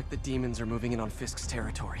 Looks like the demons are moving in on Fisk's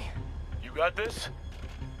territory. You got this?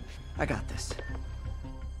 I got this.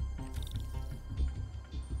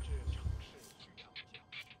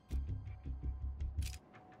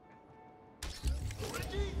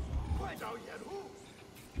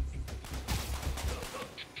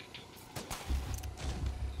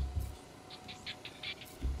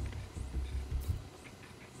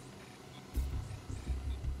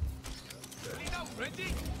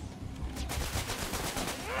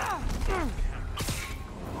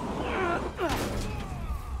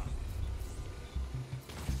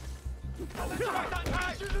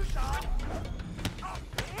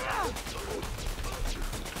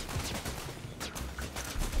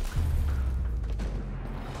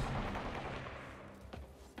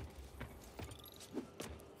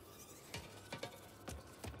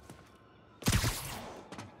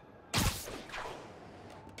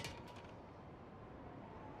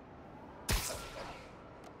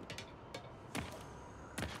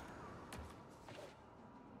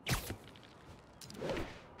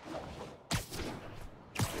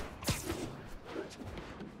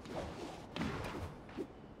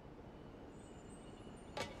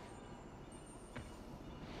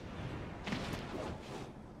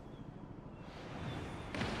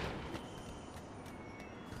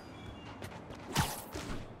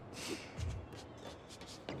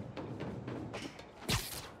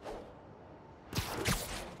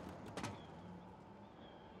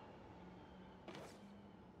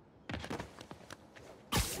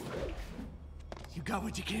 You got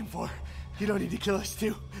what you came for. You don't need to kill us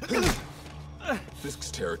too.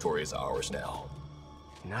 Fisk's territory is ours now.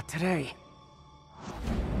 Not today.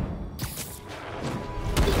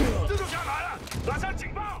 蜘蛛侠来了，拿下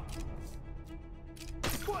警报！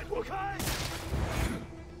快躲开！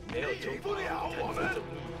你赢不了我们。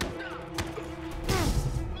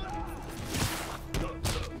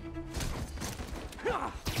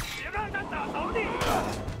别让他打倒你！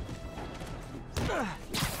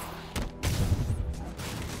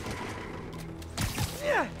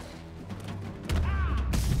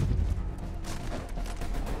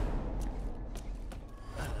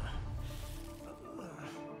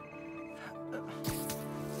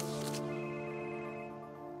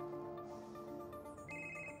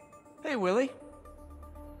 Hey, Willie.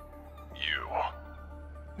 You.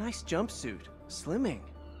 Nice jumpsuit. Slimming.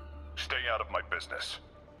 Stay out of my business.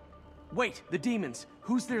 Wait, the demons.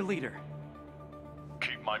 Who's their leader?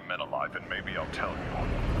 Keep my men alive and maybe I'll tell you.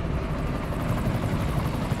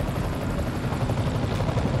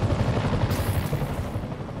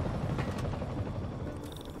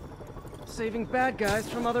 Saving bad guys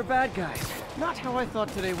from other bad guys. Not how I thought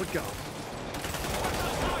today would go.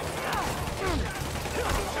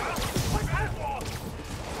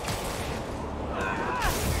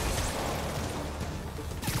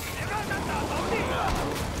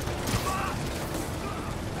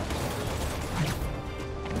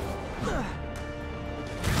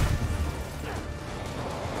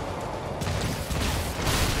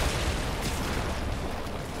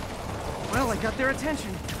 Well, I got their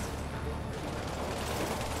attention.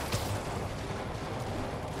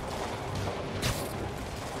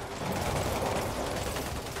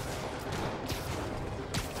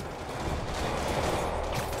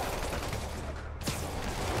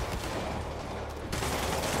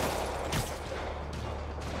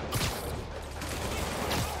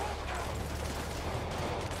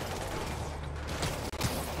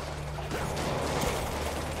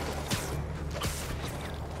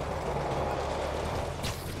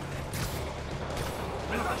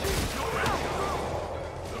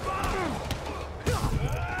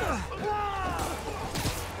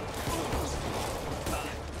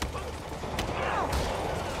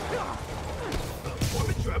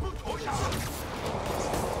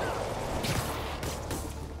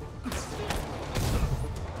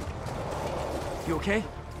 okay?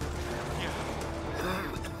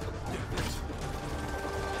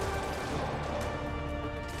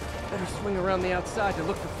 Better swing around the outside to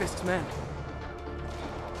look for Fisk's men.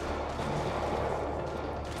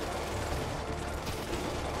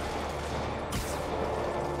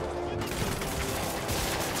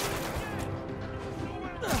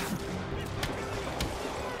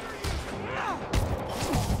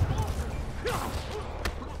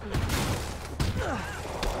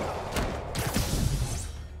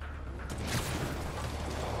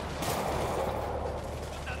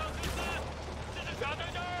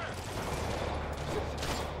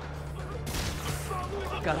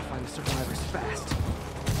 Gotta find the survivors fast.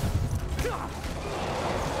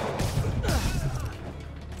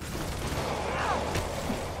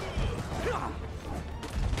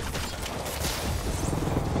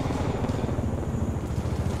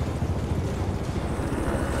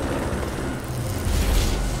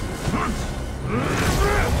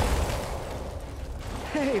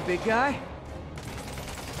 Hey, big guy.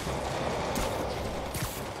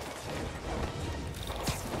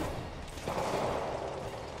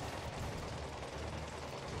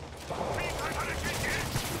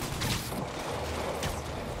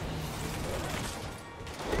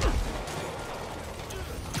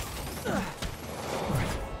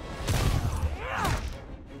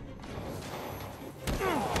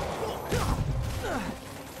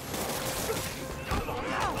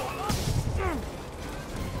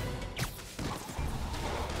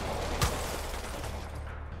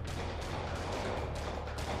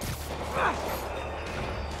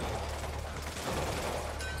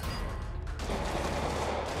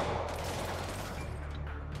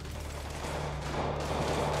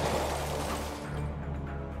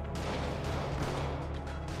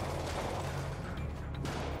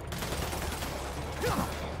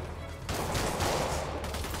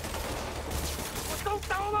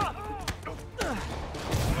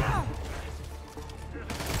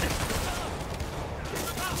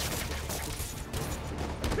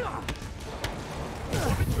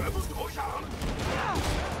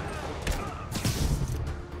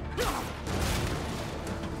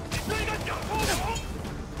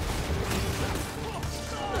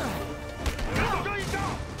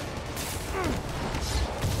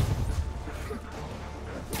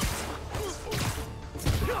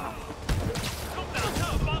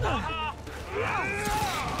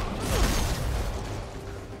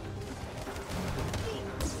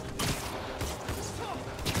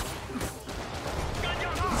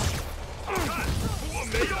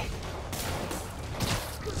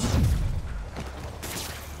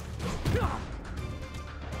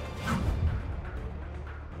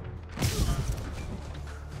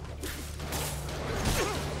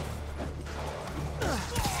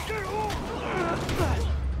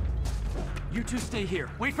 You two stay here.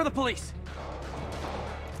 Wait for the police.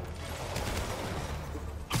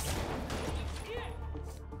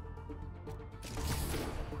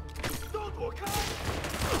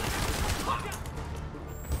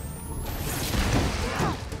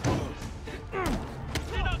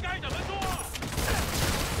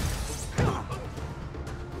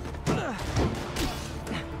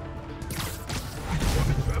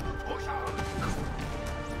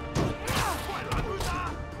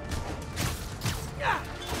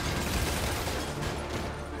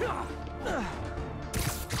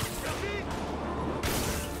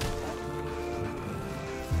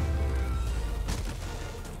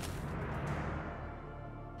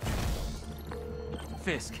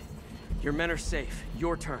 Fisk, your men are safe.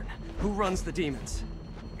 Your turn. Who runs the demons?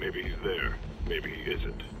 Maybe he's there. Maybe he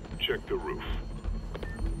isn't. Check the roof.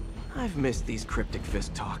 I've missed these cryptic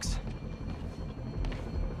Fisk talks.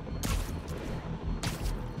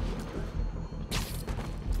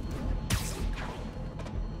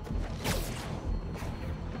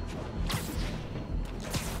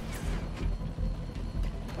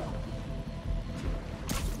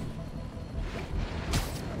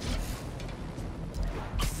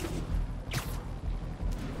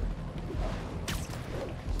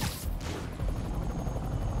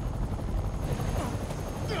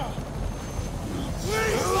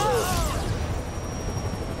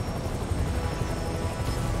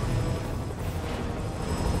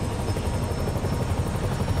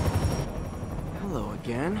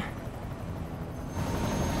 Again?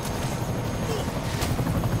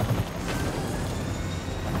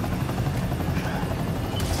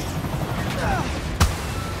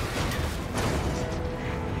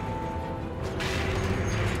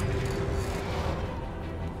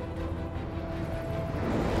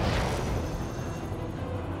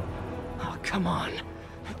 Oh, come on.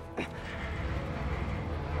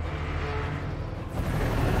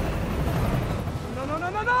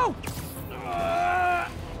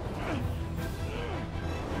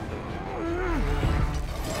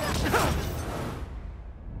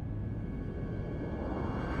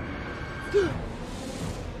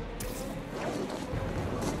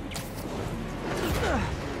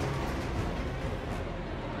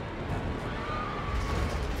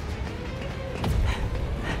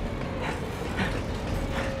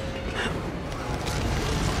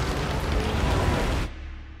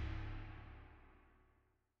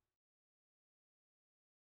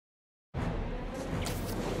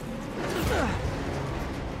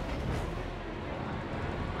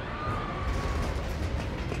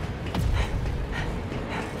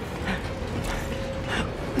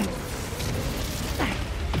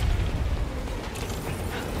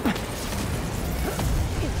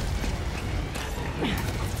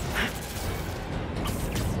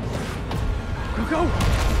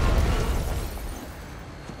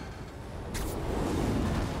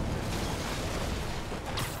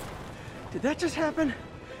 Did that just happen?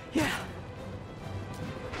 Yeah.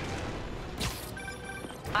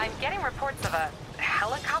 I'm getting reports of a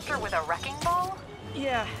helicopter with a wrecking ball?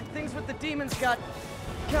 Yeah, things with the demons got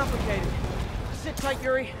complicated. Sit tight,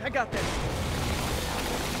 Yuri. I got this.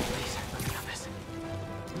 Please, let me got this.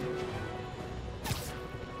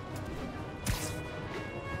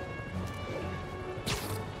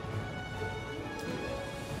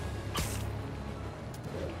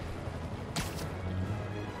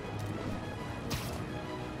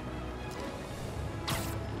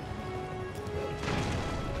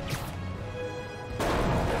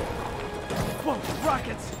 Whoa,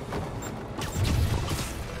 rockets!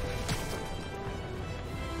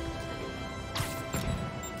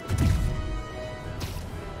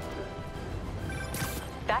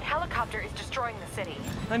 That helicopter is destroying the city.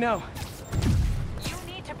 I know. You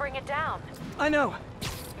need to bring it down. I know.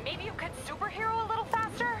 Maybe you could superhero a little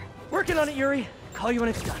faster? Working on it, Yuri. Call you when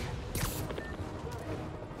it's done.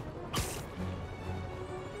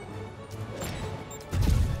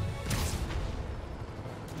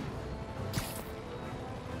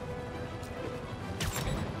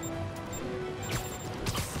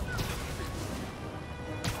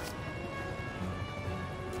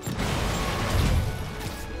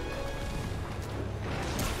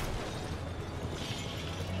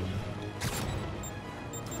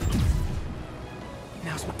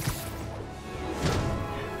 Now's my...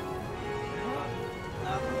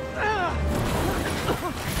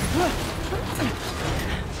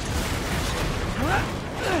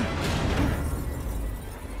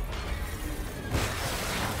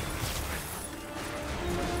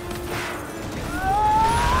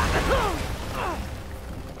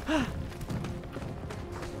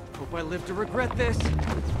 Hope I live to regret this.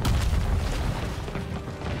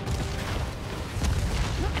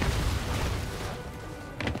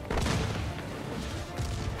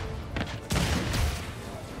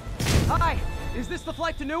 Hi! Is this the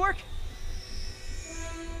flight to Newark?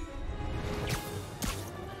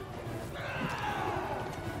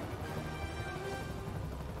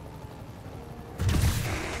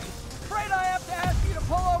 Afraid I have to ask you to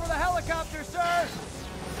pull over the helicopter, sir!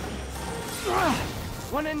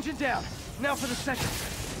 One engine down. Now for the second.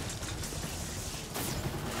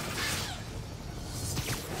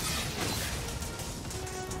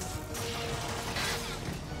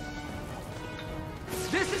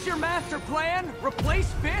 This is your master plan?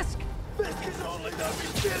 Replace Fisk? Fisk is only the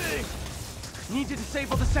beginning! Need to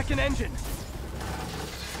disable the second engine.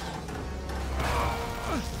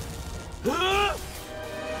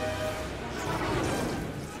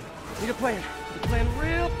 Need a plan. Need a plan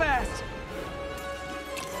real fast.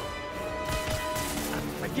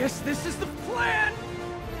 I guess this is the plan!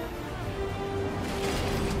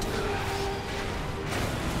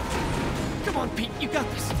 Come on, Pete, you got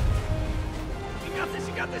this! You got this,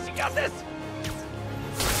 you got this, you got this!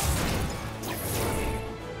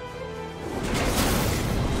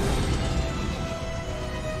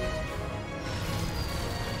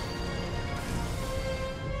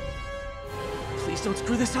 Please don't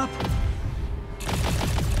screw this up!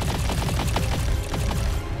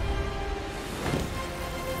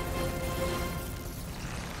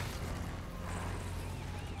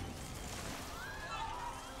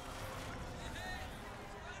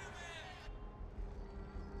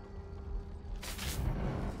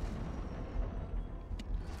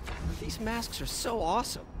 These masks are so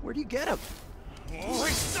awesome. Where do you get them? Oh,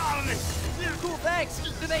 he's starting it! Cool, thanks.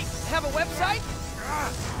 Do they have a website?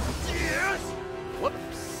 Yes!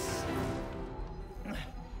 Whoops.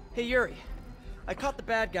 Hey, Yuri. I caught the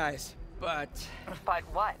bad guys, but... But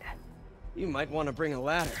what? You might want to bring a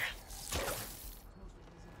ladder.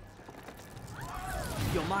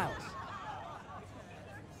 Yo, Miles.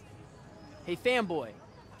 Hey, fanboy.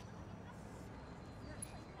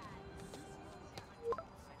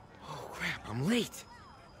 Oh, crap, I'm late.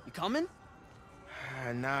 You coming?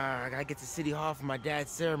 Nah, I gotta get to City Hall for my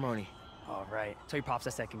dad's ceremony. All right. Tell your pops I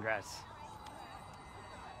said congrats.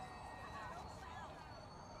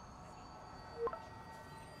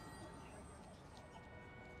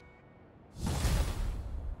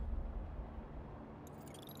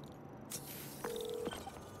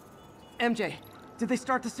 MJ, did they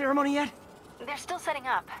start the ceremony yet? They're still setting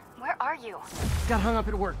up. Where are you? Got hung up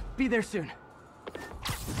at work. Be there soon.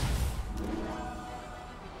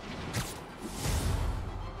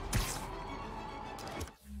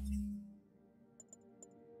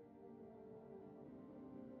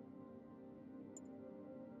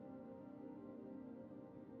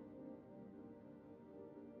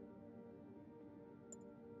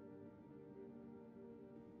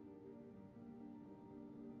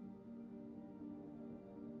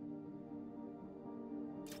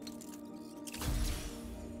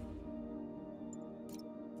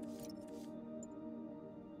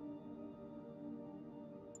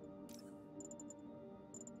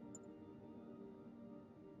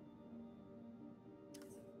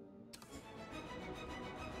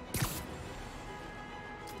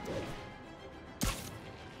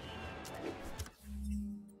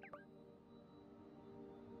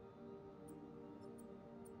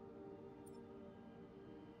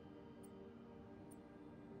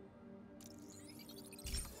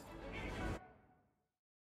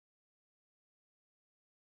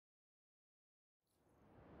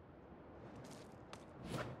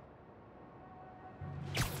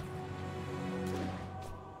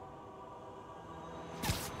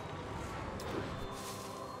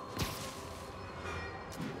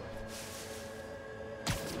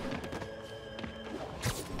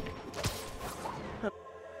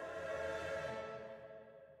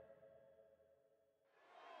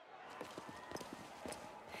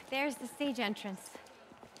 There's the stage entrance.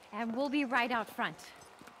 And we'll be right out front.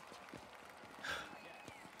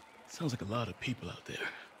 Sounds like a lot of people out there.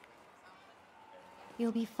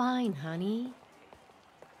 You'll be fine, honey.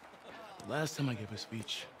 The last time I gave a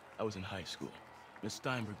speech, I was in high school. Miss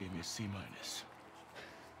Steinberg gave me a C-.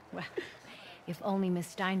 Well, if only Miss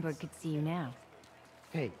Steinberg could see you now.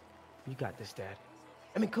 Hey, you got this, Dad.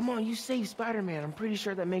 I mean, come on, you saved Spider-Man. I'm pretty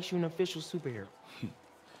sure that makes you an official superhero.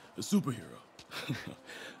 A superhero.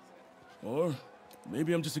 Or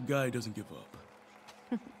maybe I'm just a guy who doesn't give up.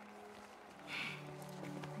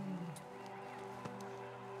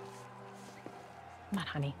 Come on,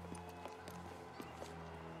 honey.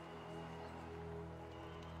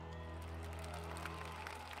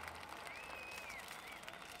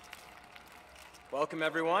 Welcome,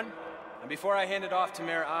 everyone. And before I hand it off to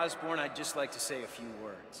Mayor Osborn, I'd just like to say a few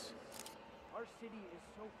words. Our city is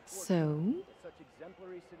so So? such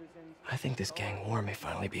exemplary citizens. I think this gang war may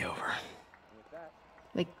finally be over.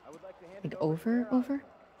 Like over?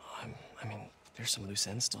 I mean, there's some loose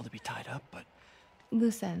ends still to be tied up, but...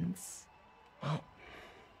 Loose ends. Well,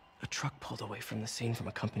 a truck pulled away from the scene from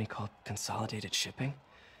a company called Consolidated Shipping.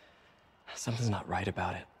 Something's not right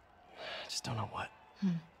about it. I just don't know what.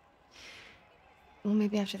 Well,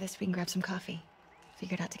 maybe after this we can grab some coffee.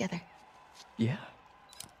 Figure it out together. Yeah.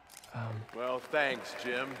 Well, thanks,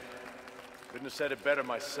 Jim. Couldn't have said it better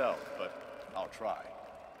myself, but I'll try.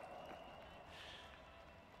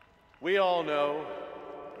 We all know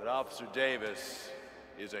that Officer Davis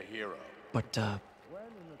is a hero. But,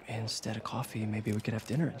 instead of coffee, maybe we could have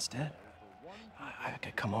dinner instead. I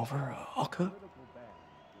could come over, I'll cook.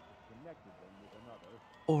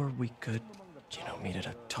 Or we could, meet at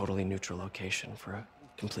a totally neutral location for a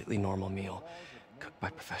completely normal meal, cooked by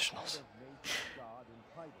professionals.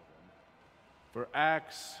 For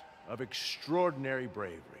acts of extraordinary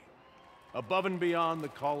bravery, above and beyond the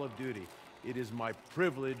call of duty, it is my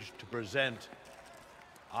privilege to present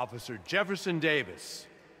Officer Jefferson Davis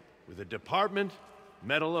with the Department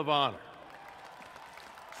Medal of Honor.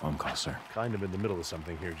 Phone call, sir. Kind of in the middle of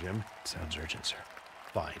something here, Jim. Sounds urgent, sir.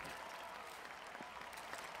 Fine.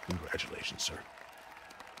 Congratulations, sir.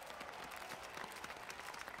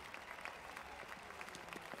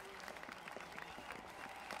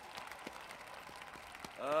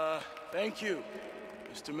 Thank you,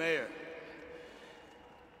 Mr. Mayor.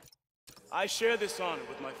 I share this honor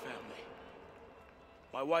with my family.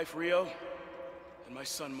 My wife, Rio, and my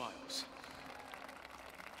son, Miles.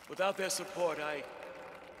 Without their support, I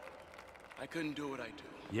couldn't do what I do.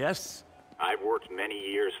 Yes? I've worked many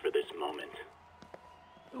years for this moment.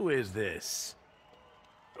 Who is this?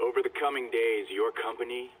 Over the coming days, your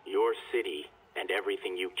company, your city, and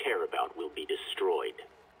everything you care about will be destroyed.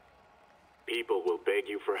 People will beg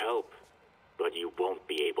you for help, but you won't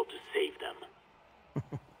be able to save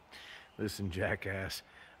them. Listen, jackass,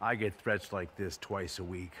 I get threats like this twice a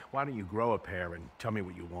week. Why don't you grow a pair and tell me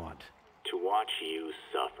what you want? To watch you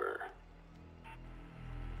suffer.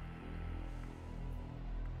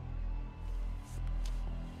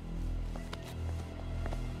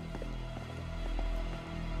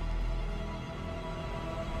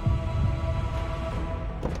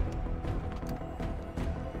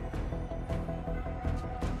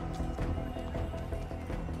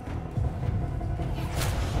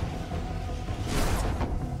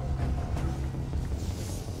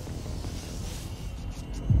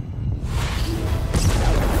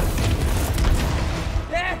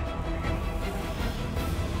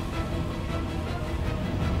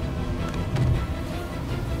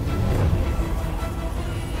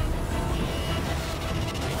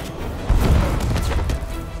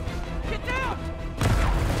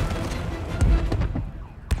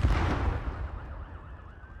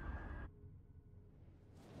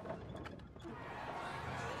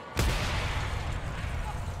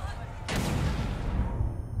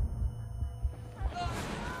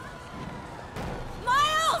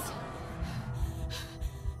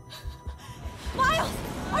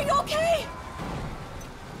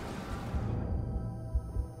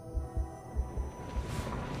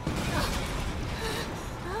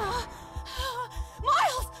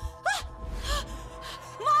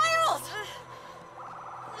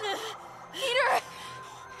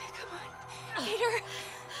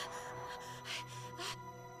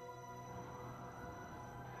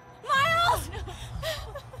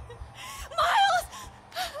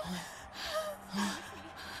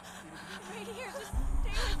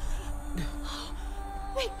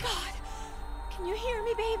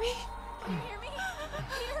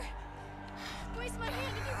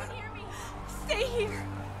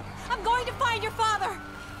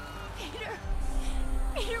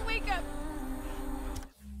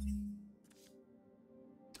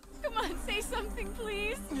 something,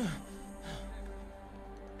 please.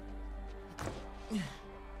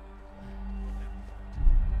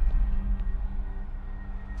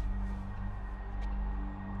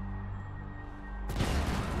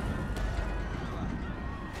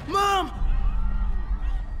 Mom!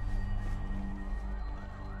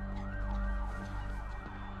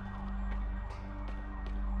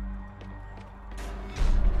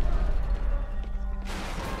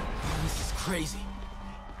 This is crazy.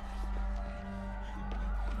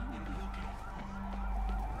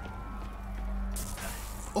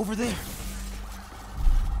 Over there.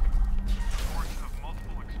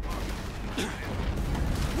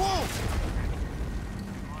 Whoa!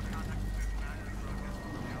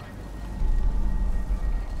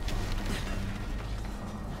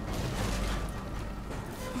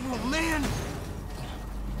 Oh, man!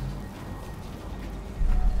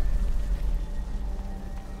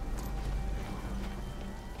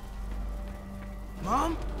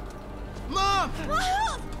 Mom? Mom!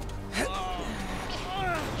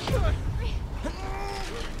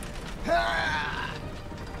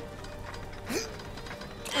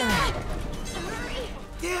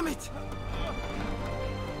 Damn it!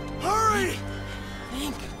 Hurry!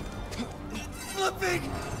 Think. Flipping!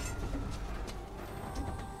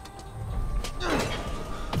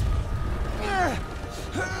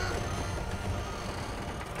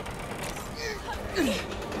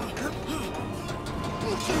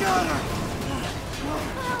 Got her!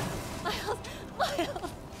 Miles!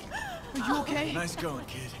 Are you okay? Nice going,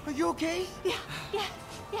 kid. Are you okay? Yeah.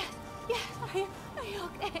 Are you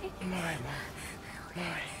okay? I'm alright, Mom. I'm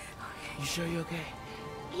alright. You sure you're okay?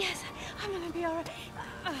 Yes, I'm gonna be alright.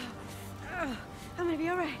 I'm gonna be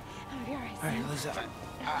alright. I'm gonna be alright. Alright, Lisa.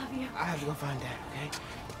 I love you. I have to go find Dad, okay?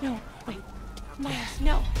 No, wait. Miles,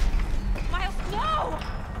 no! Miles, no!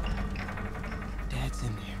 Dad's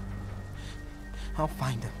in there. I'll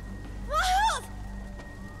find him. Miles!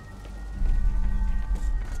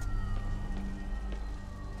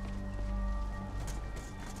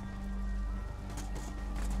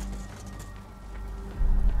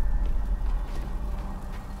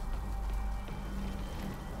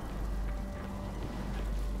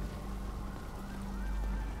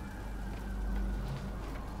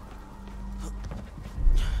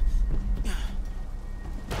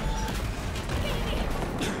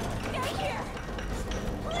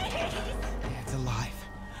 Dad's alive.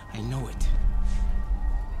 I know it.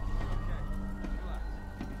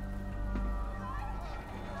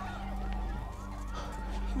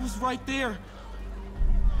 He was right there.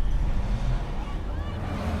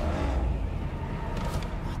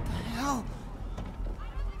 What the hell?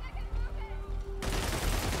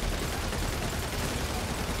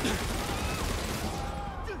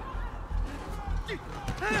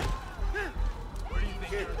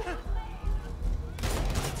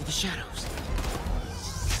 Into the shadows.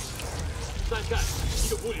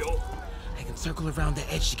 I can circle around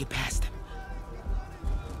the edge to get past him.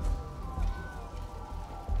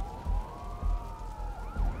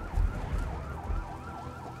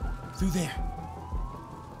 Through there.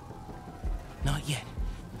 Not yet.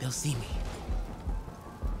 They'll see me.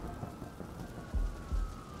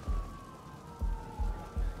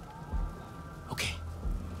 Okay.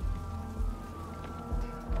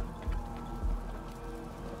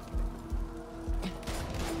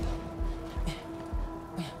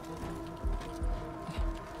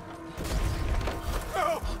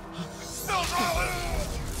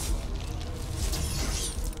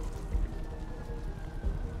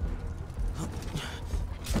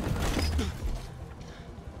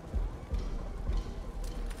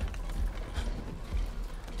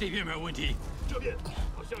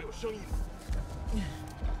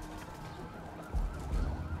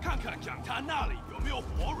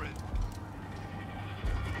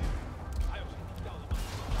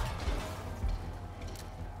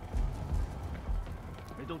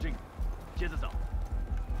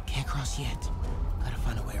 Can't cross yet. Gotta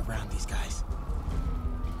find a way around these guys.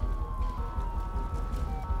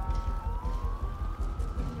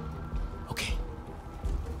 Okay.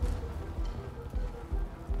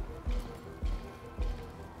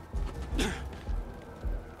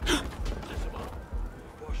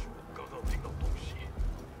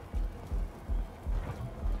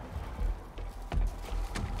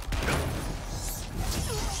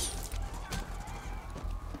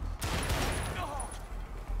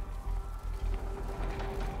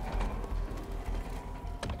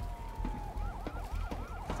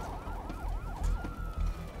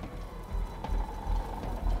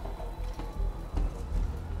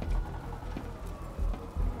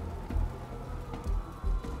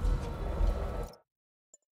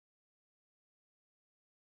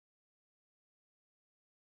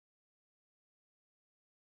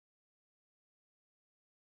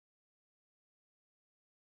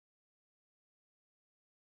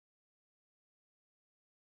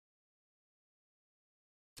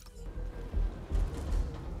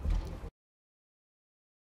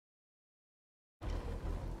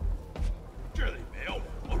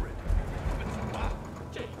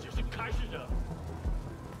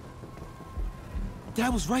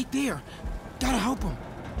 Dad was right there. Gotta help him.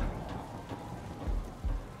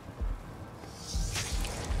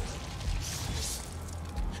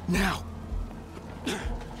 Now.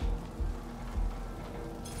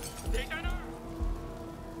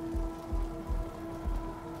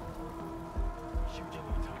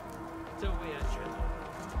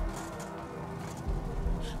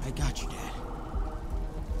 I got you, Dad.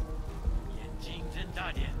 眼睛睁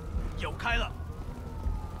大点，有开了。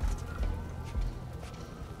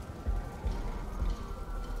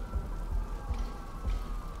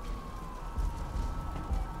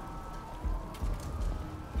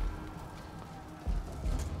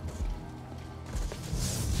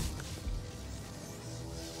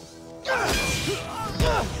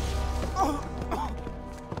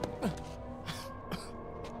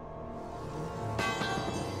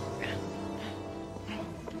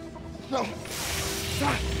No.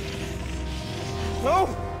 No!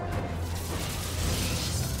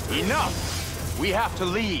 Enough! We have to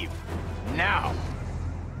leave. Now!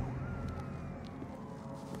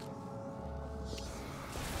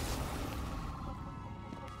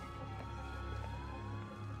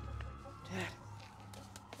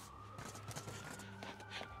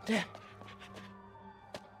 Dad.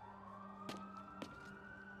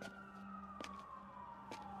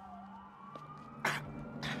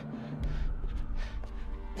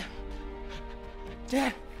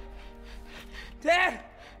 Dad! Dad!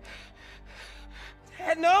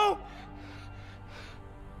 Dad, no!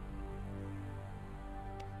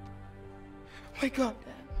 Wake up,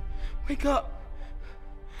 Dad. Wake up.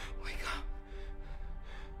 Wake up.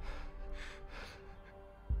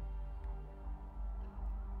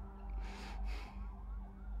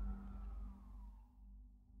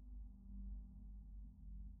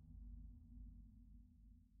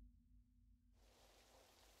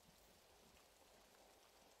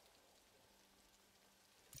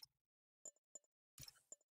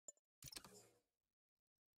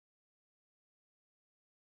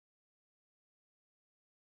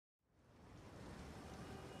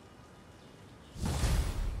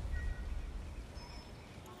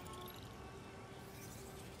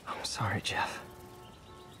 I'm sorry, Jeff.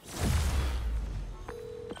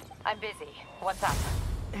 I'm busy. What's up?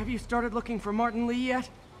 Have you started looking for Martin Lee yet?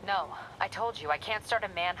 No, I told you I can't start a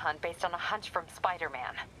manhunt based on a hunch from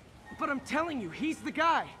SpiderMan. But I'm telling you, he's the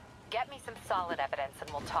guy. Get me some solid evidence and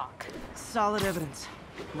we'll talk. Solid evidence.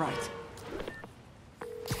 Right.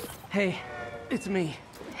 Hey, it's me.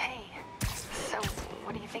 Hey, so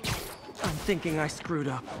what are you thinking? I'm thinking I screwed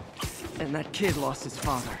up. And that kid lost his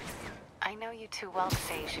father. I know you too well to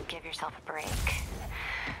say you should give yourself a break.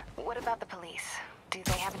 What about the police? Do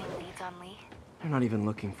they have any leads on Lee? They're not even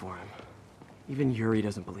looking for him. Even Yuri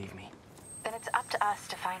doesn't believe me. Then it's up to us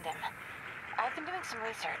to find him. I've been doing some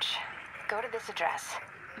research. Go to this address.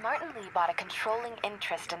 Martin Lee bought a controlling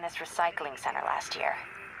interest in this recycling center last year.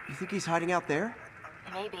 You think he's hiding out there?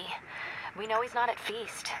 Maybe. We know he's not at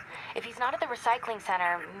Feast. If he's not at the recycling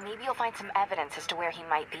center, maybe you'll find some evidence as to where he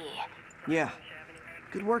might be. Yeah.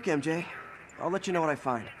 Good work, MJ. I'll let you know what I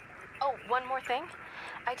find. Oh, one more thing.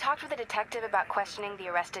 I talked with a detective about questioning the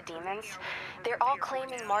arrested demons. They're all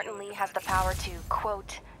claiming Martin Lee has the power to,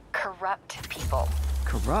 quote, corrupt people.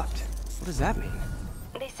 Corrupt? What does that mean?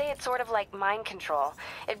 They say it's sort of like mind control.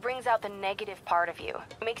 It brings out the negative part of you.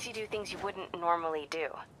 Makes you do things you wouldn't normally do.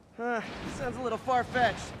 Huh, sounds a little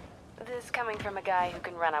far-fetched. This coming from a guy who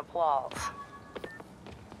can run up walls.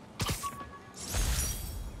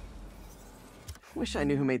 Wish I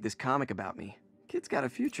knew who made this comic about me. Kid's got a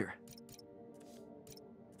future.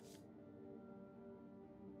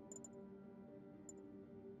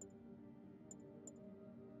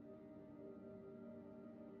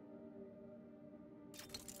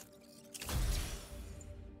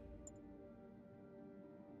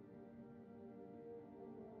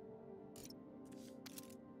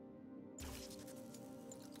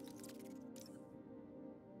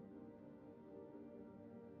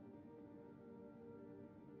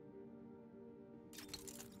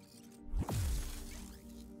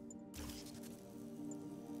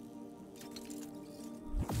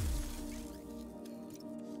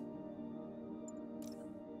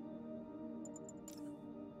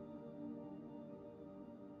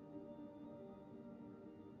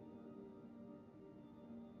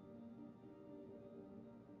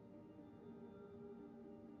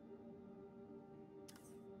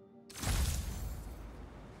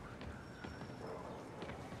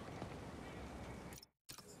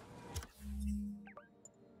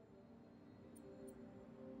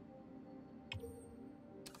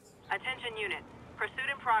 Attention units. Pursuit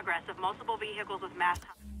in progress of multiple vehicles with mass...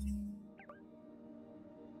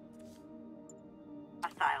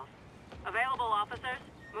 hostiles. Available officers,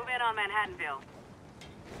 move in on Manhattanville.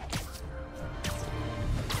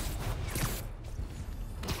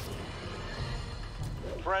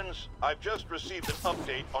 Friends, I've just received an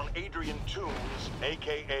update on Adrian Toombs,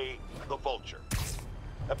 aka the Vulture.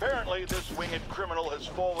 Apparently, this winged criminal has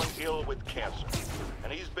fallen ill with cancer,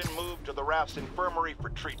 and he's been moved to the Raft's infirmary for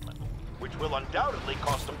treatment, which will undoubtedly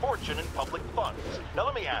cost a fortune in public funds. Now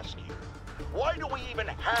let me ask you, why do we even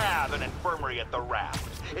have an infirmary at the Raft?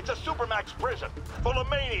 It's a supermax prison, full of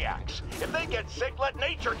maniacs. If they get sick, let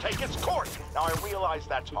nature take its course. Now I realize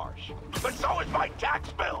that's harsh, but so is my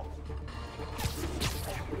tax bill.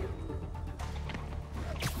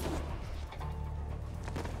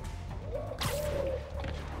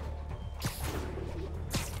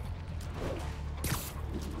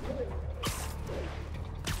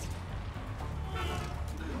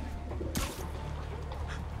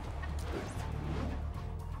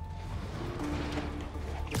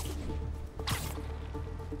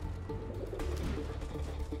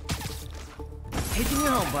 Taking you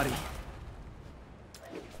home, buddy.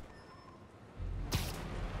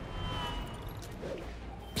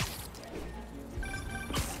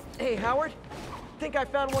 Hey, Howard. Think I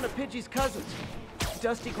found one of Pidgey's cousins.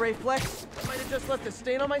 Dusty gray flecks. Might have just left a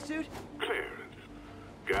stain on my suit. Clarence.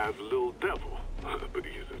 Guy's a little devil, but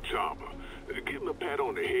he's a charmer. Give him a pat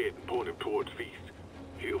on the head and point him towards Feast.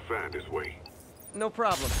 He'll find his way. No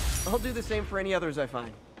problem. I'll do the same for any others I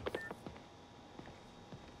find.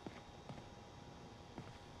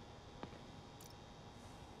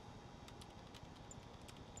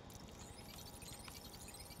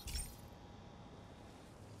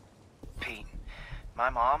 Pete,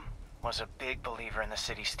 my mom was a big believer in the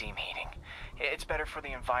city's steam heating. It's better for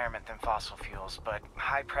the environment than fossil fuels, but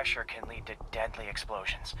high pressure can lead to deadly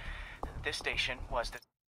explosions. This station was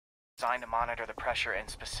designed to monitor the pressure in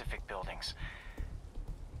specific buildings.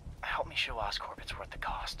 Help me show Oscorp it's worth the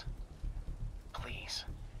cost. Please.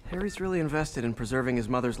 Harry's really invested in preserving his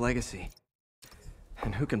mother's legacy.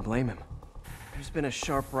 And who can blame him? There's been a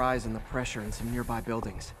sharp rise in the pressure in some nearby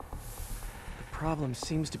buildings. The problem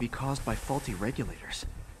seems to be caused by faulty regulators.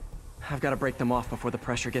 I've got to break them off before the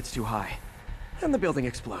pressure gets too high. And the building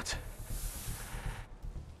explodes.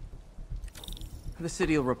 The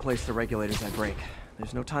city will replace the regulators I break.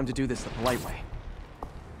 There's no time to do this the polite way.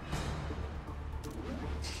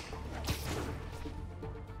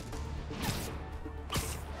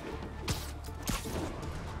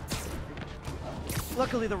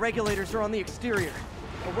 Luckily, the regulators are on the exterior.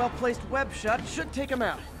 A well-placed web shot should take them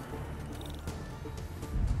out.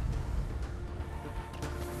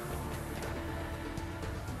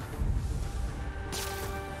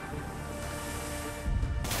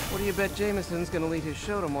 What do you bet Jameson's gonna lead his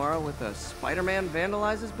show tomorrow with a SpiderMan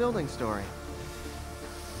vandalizes building story?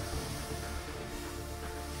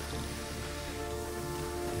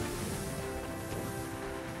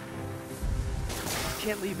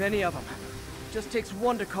 Can't leave any of them. Just takes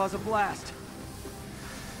one to cause a blast.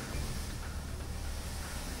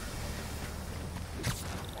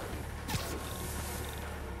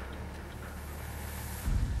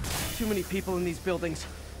 Too many people in these buildings.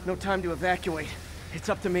 No time to evacuate. It's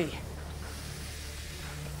up to me.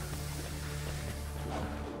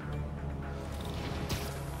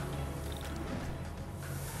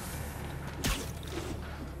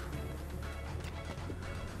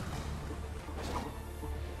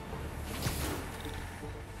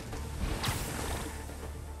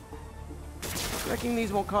 Wrecking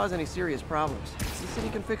these won't cause any serious problems. The city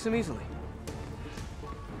can fix them easily.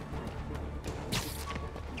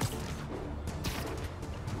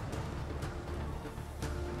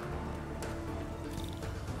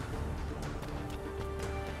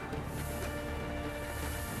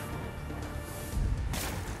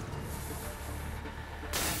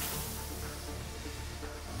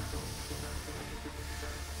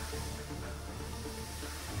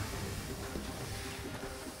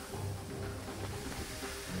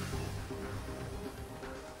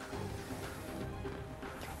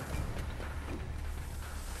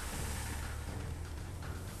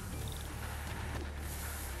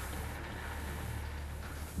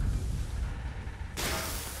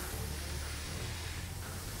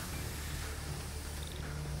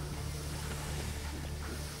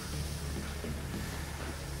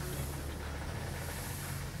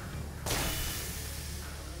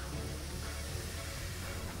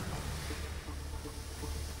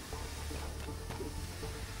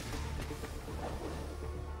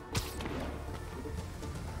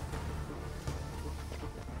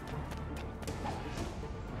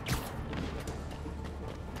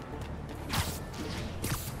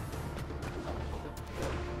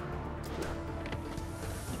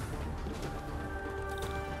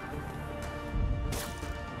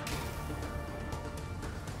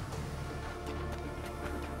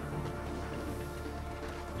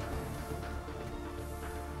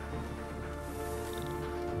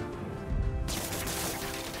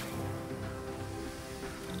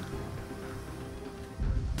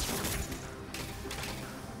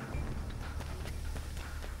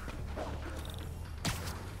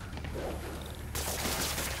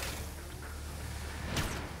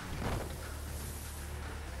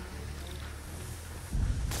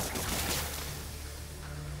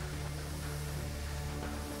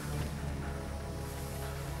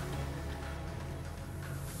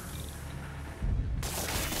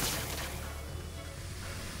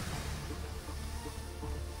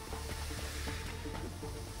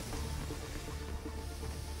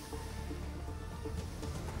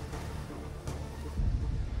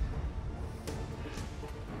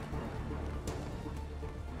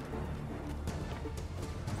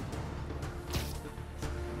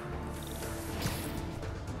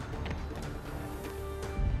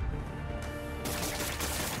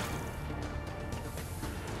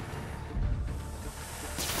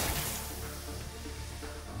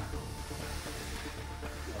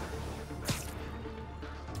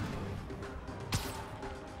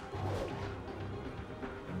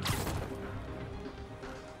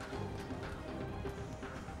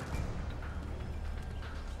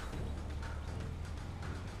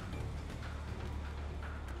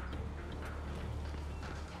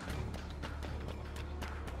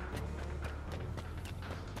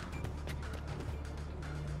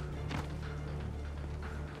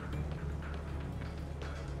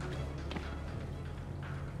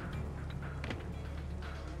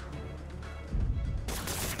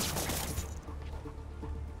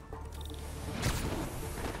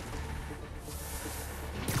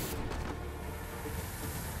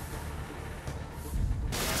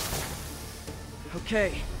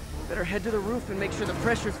 Okay, better head to the roof and make sure the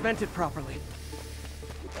pressure's vented properly.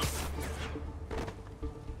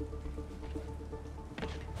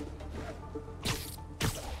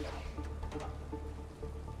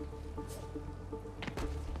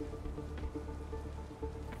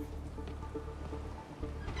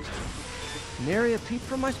 Nary a peep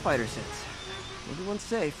from my spider sense. Everyone's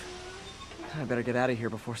safe. I better get out of here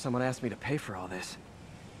before someone asks me to pay for all this.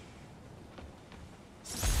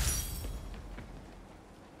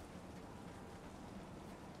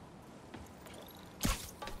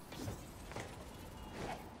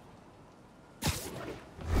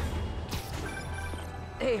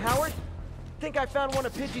 Hey, Howard. Think I found one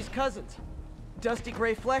of Pidgey's cousins. Dusty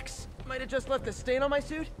gray flecks. Might have just left a stain on my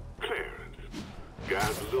suit. Clarence.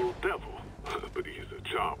 Guy's a little devil, but he's a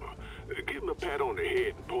charmer. Give him a pat on the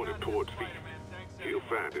head and point him towards feet. He'll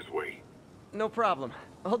find his way. No problem.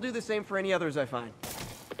 I'll do the same for any others I find.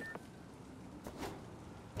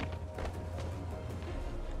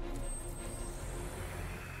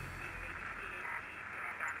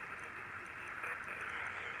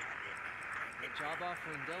 The job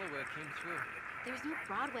offer in Delaware came through. There's no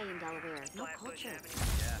Broadway in Delaware, no culture.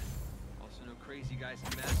 Yeah. Also no crazy guys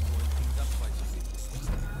in masks blowing things up twice a week.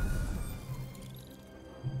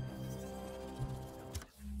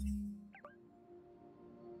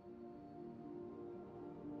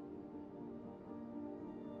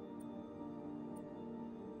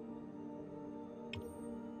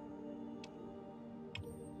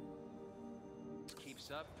 Keeps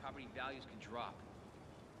up, property values can drop.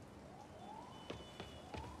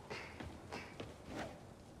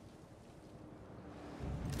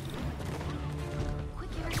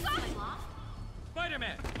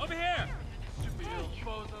 SpiderMan, over here!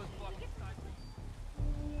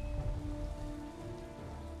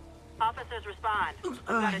 Officers respond. We've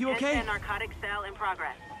got a you okay? 10-10 narcotics cell in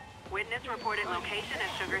progress. Witness reported location at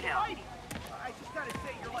Sugar Hill. I just gotta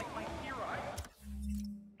say, you're like my hero.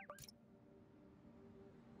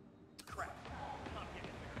 Crap. I'm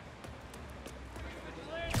getting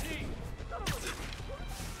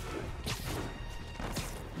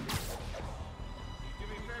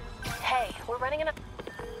there. Hey, we're running in a...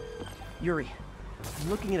 Yuri, I'm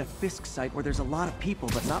looking at a Fisk site where there's a lot of people,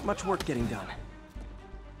 but not much work getting done.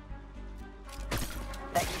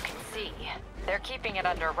 that you can see. They're keeping it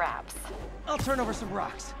under wraps. I'll turn over some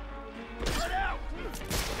rocks. Get out! Don't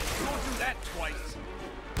do that twice.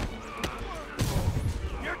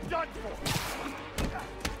 You're done for.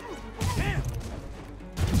 Damn!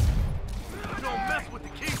 Don't mess with the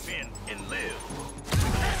kingpin and live.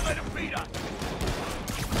 Can't let him beat us.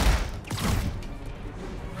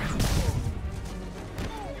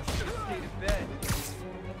 You should have stayed in bed.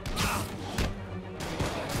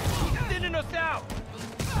 He's thinning us out.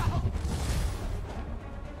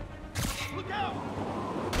 Look out!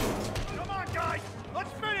 Come on, guys!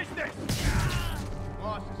 Let's finish this!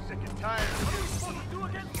 Boss is sick and tired of you.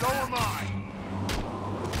 So am I.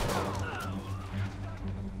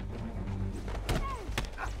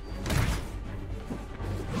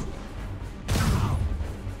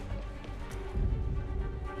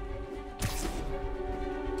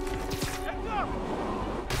 Heads up!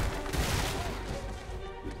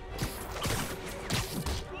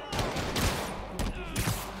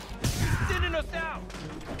 Thinning us out!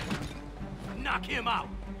 Knock him out!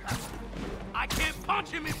 I can't punch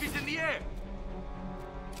him if he's in the air!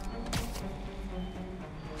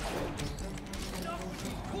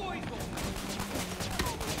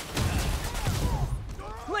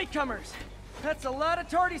 Latecomers! That's a lot of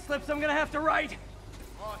tardy slips I'm gonna have to write!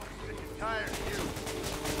 Boss is sick and tired of you.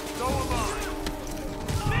 So am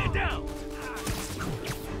I. Man down!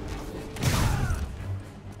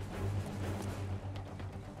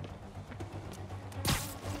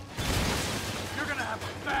 You're gonna have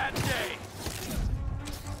a bad day!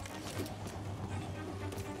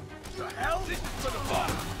 The hell? This is for the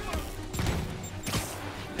boss!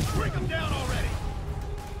 Bring him down already!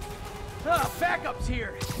 Ah, backup's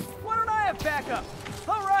here! Why don't I have backup?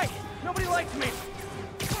 Alright! Nobody likes me!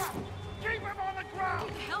 Keep him on the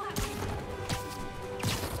ground!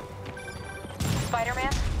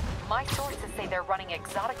 Spider-Man, my sources say they're running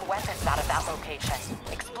exotic weapons out of that location.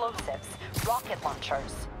 Explosives, rocket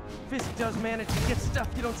launchers. Fisk does manage to get stuff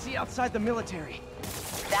you don't see outside the military.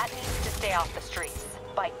 That needs to stay off the streets,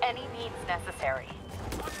 by any means necessary.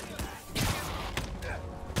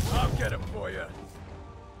 I'll get him for you.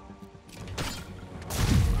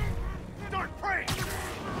 Start praying!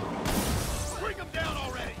 Bring him down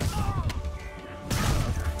already!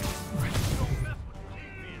 Don't mess with the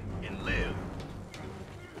kingpin and live.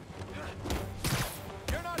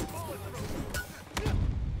 You're not bulletproof.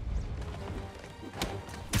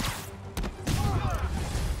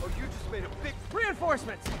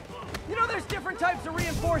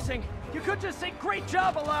 reinforcing. You could just say great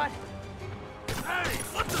job a lot. Hey,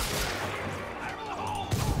 what the?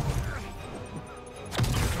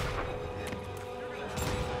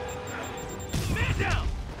 Man down!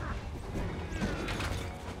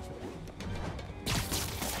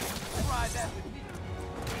 Try that with me.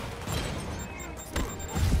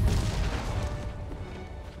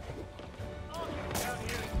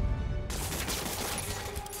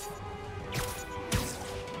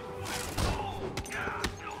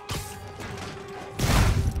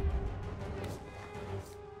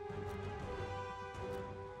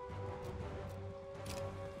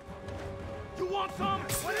 You want some?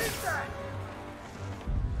 What is that?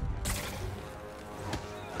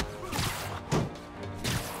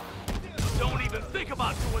 Don't even think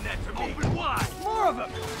about doing that to me. Open wide. More of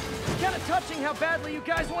them! Kinda touching how badly you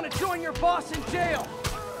guys want to join your boss in jail.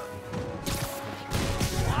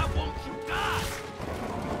 Why won't you die?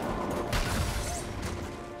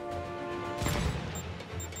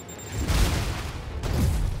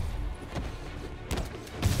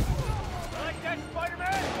 Like that,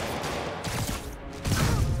 Spider-Man?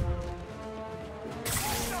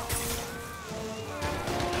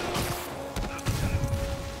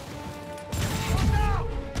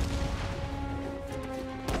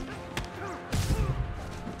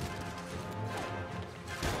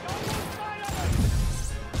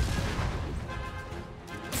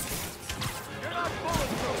 You're not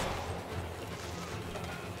bulletproof.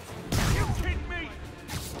 You kidding me?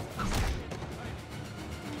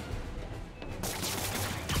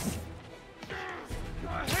 I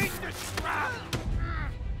hate this crap.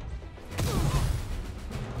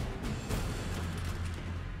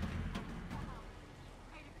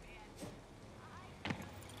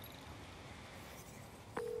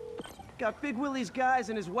 Got Big Willie's guys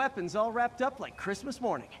and his weapons all wrapped up like Christmas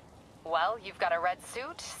morning. Well, you've got a red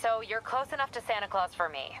suit, so you're close enough to Santa Claus for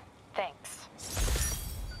me. Thanks.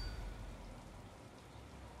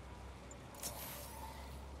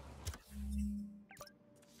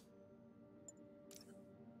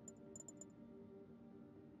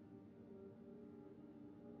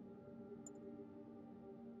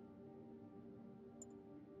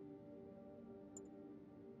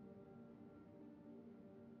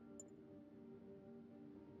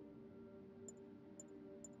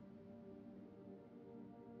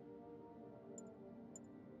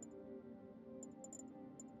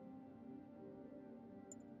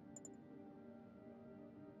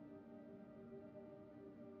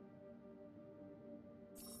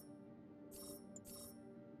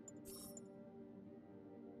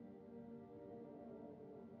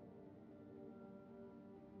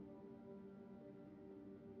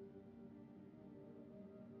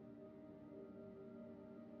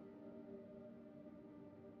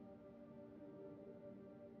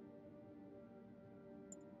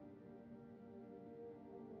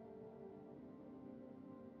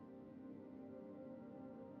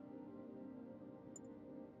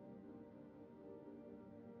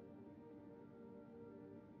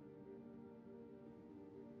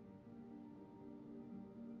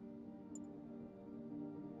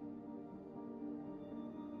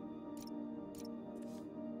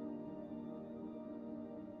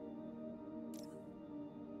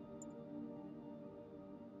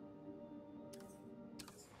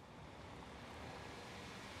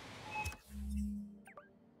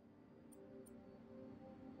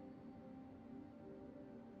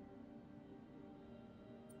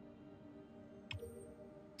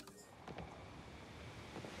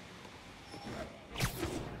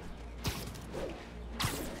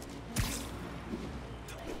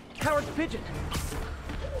 Howard's pigeon.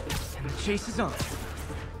 And the chase is on.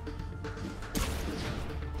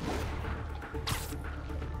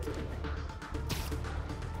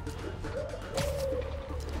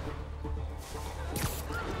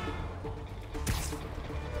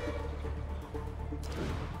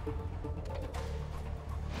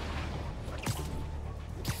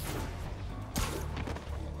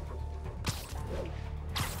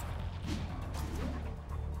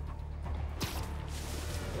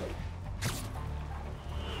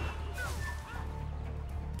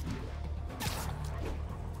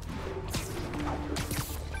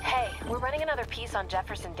 We're running another piece on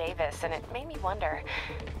Jefferson Davis, and it made me wonder,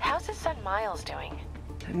 how's his son Miles doing?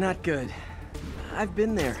 Not good. I've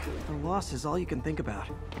been there. The loss is all you can think about.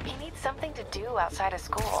 He needs something to do outside of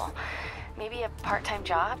school. Maybe a part-time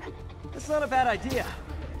job? That's not a bad idea,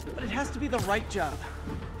 but it has to be the right job.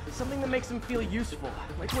 Something that makes him feel useful,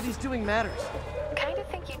 like what he's doing matters. Kind of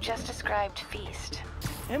think you just described Feast.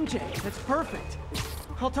 MJ, that's perfect.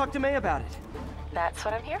 I'll talk to May about it. That's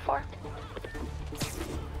what I'm here for.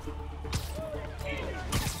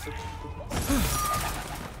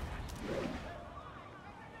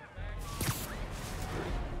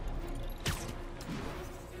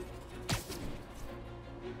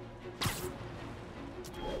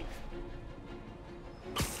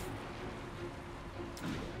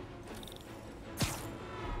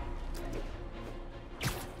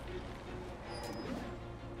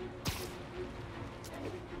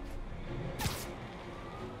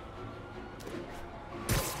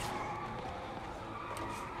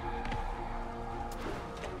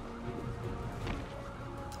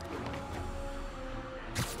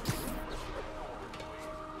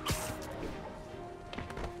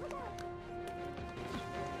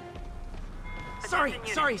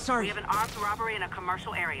 Sorry. We have an armed robbery in a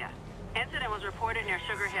commercial area. Incident was reported near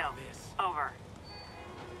Sugar Hill. Over.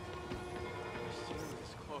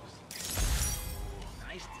 This close.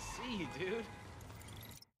 Nice to see you, dude.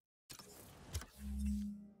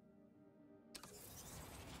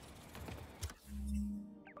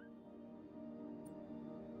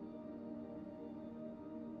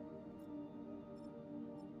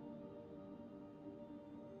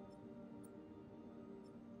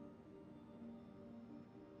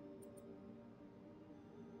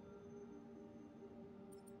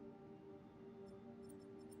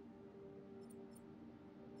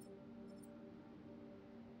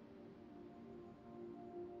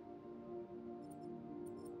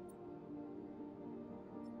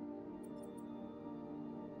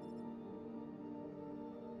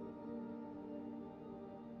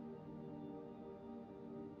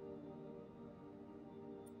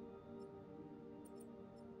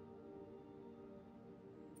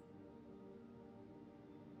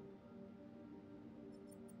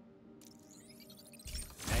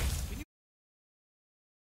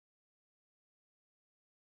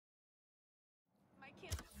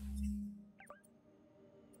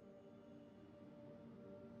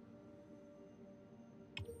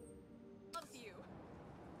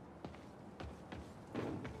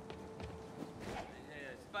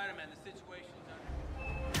 SpiderMan, the situation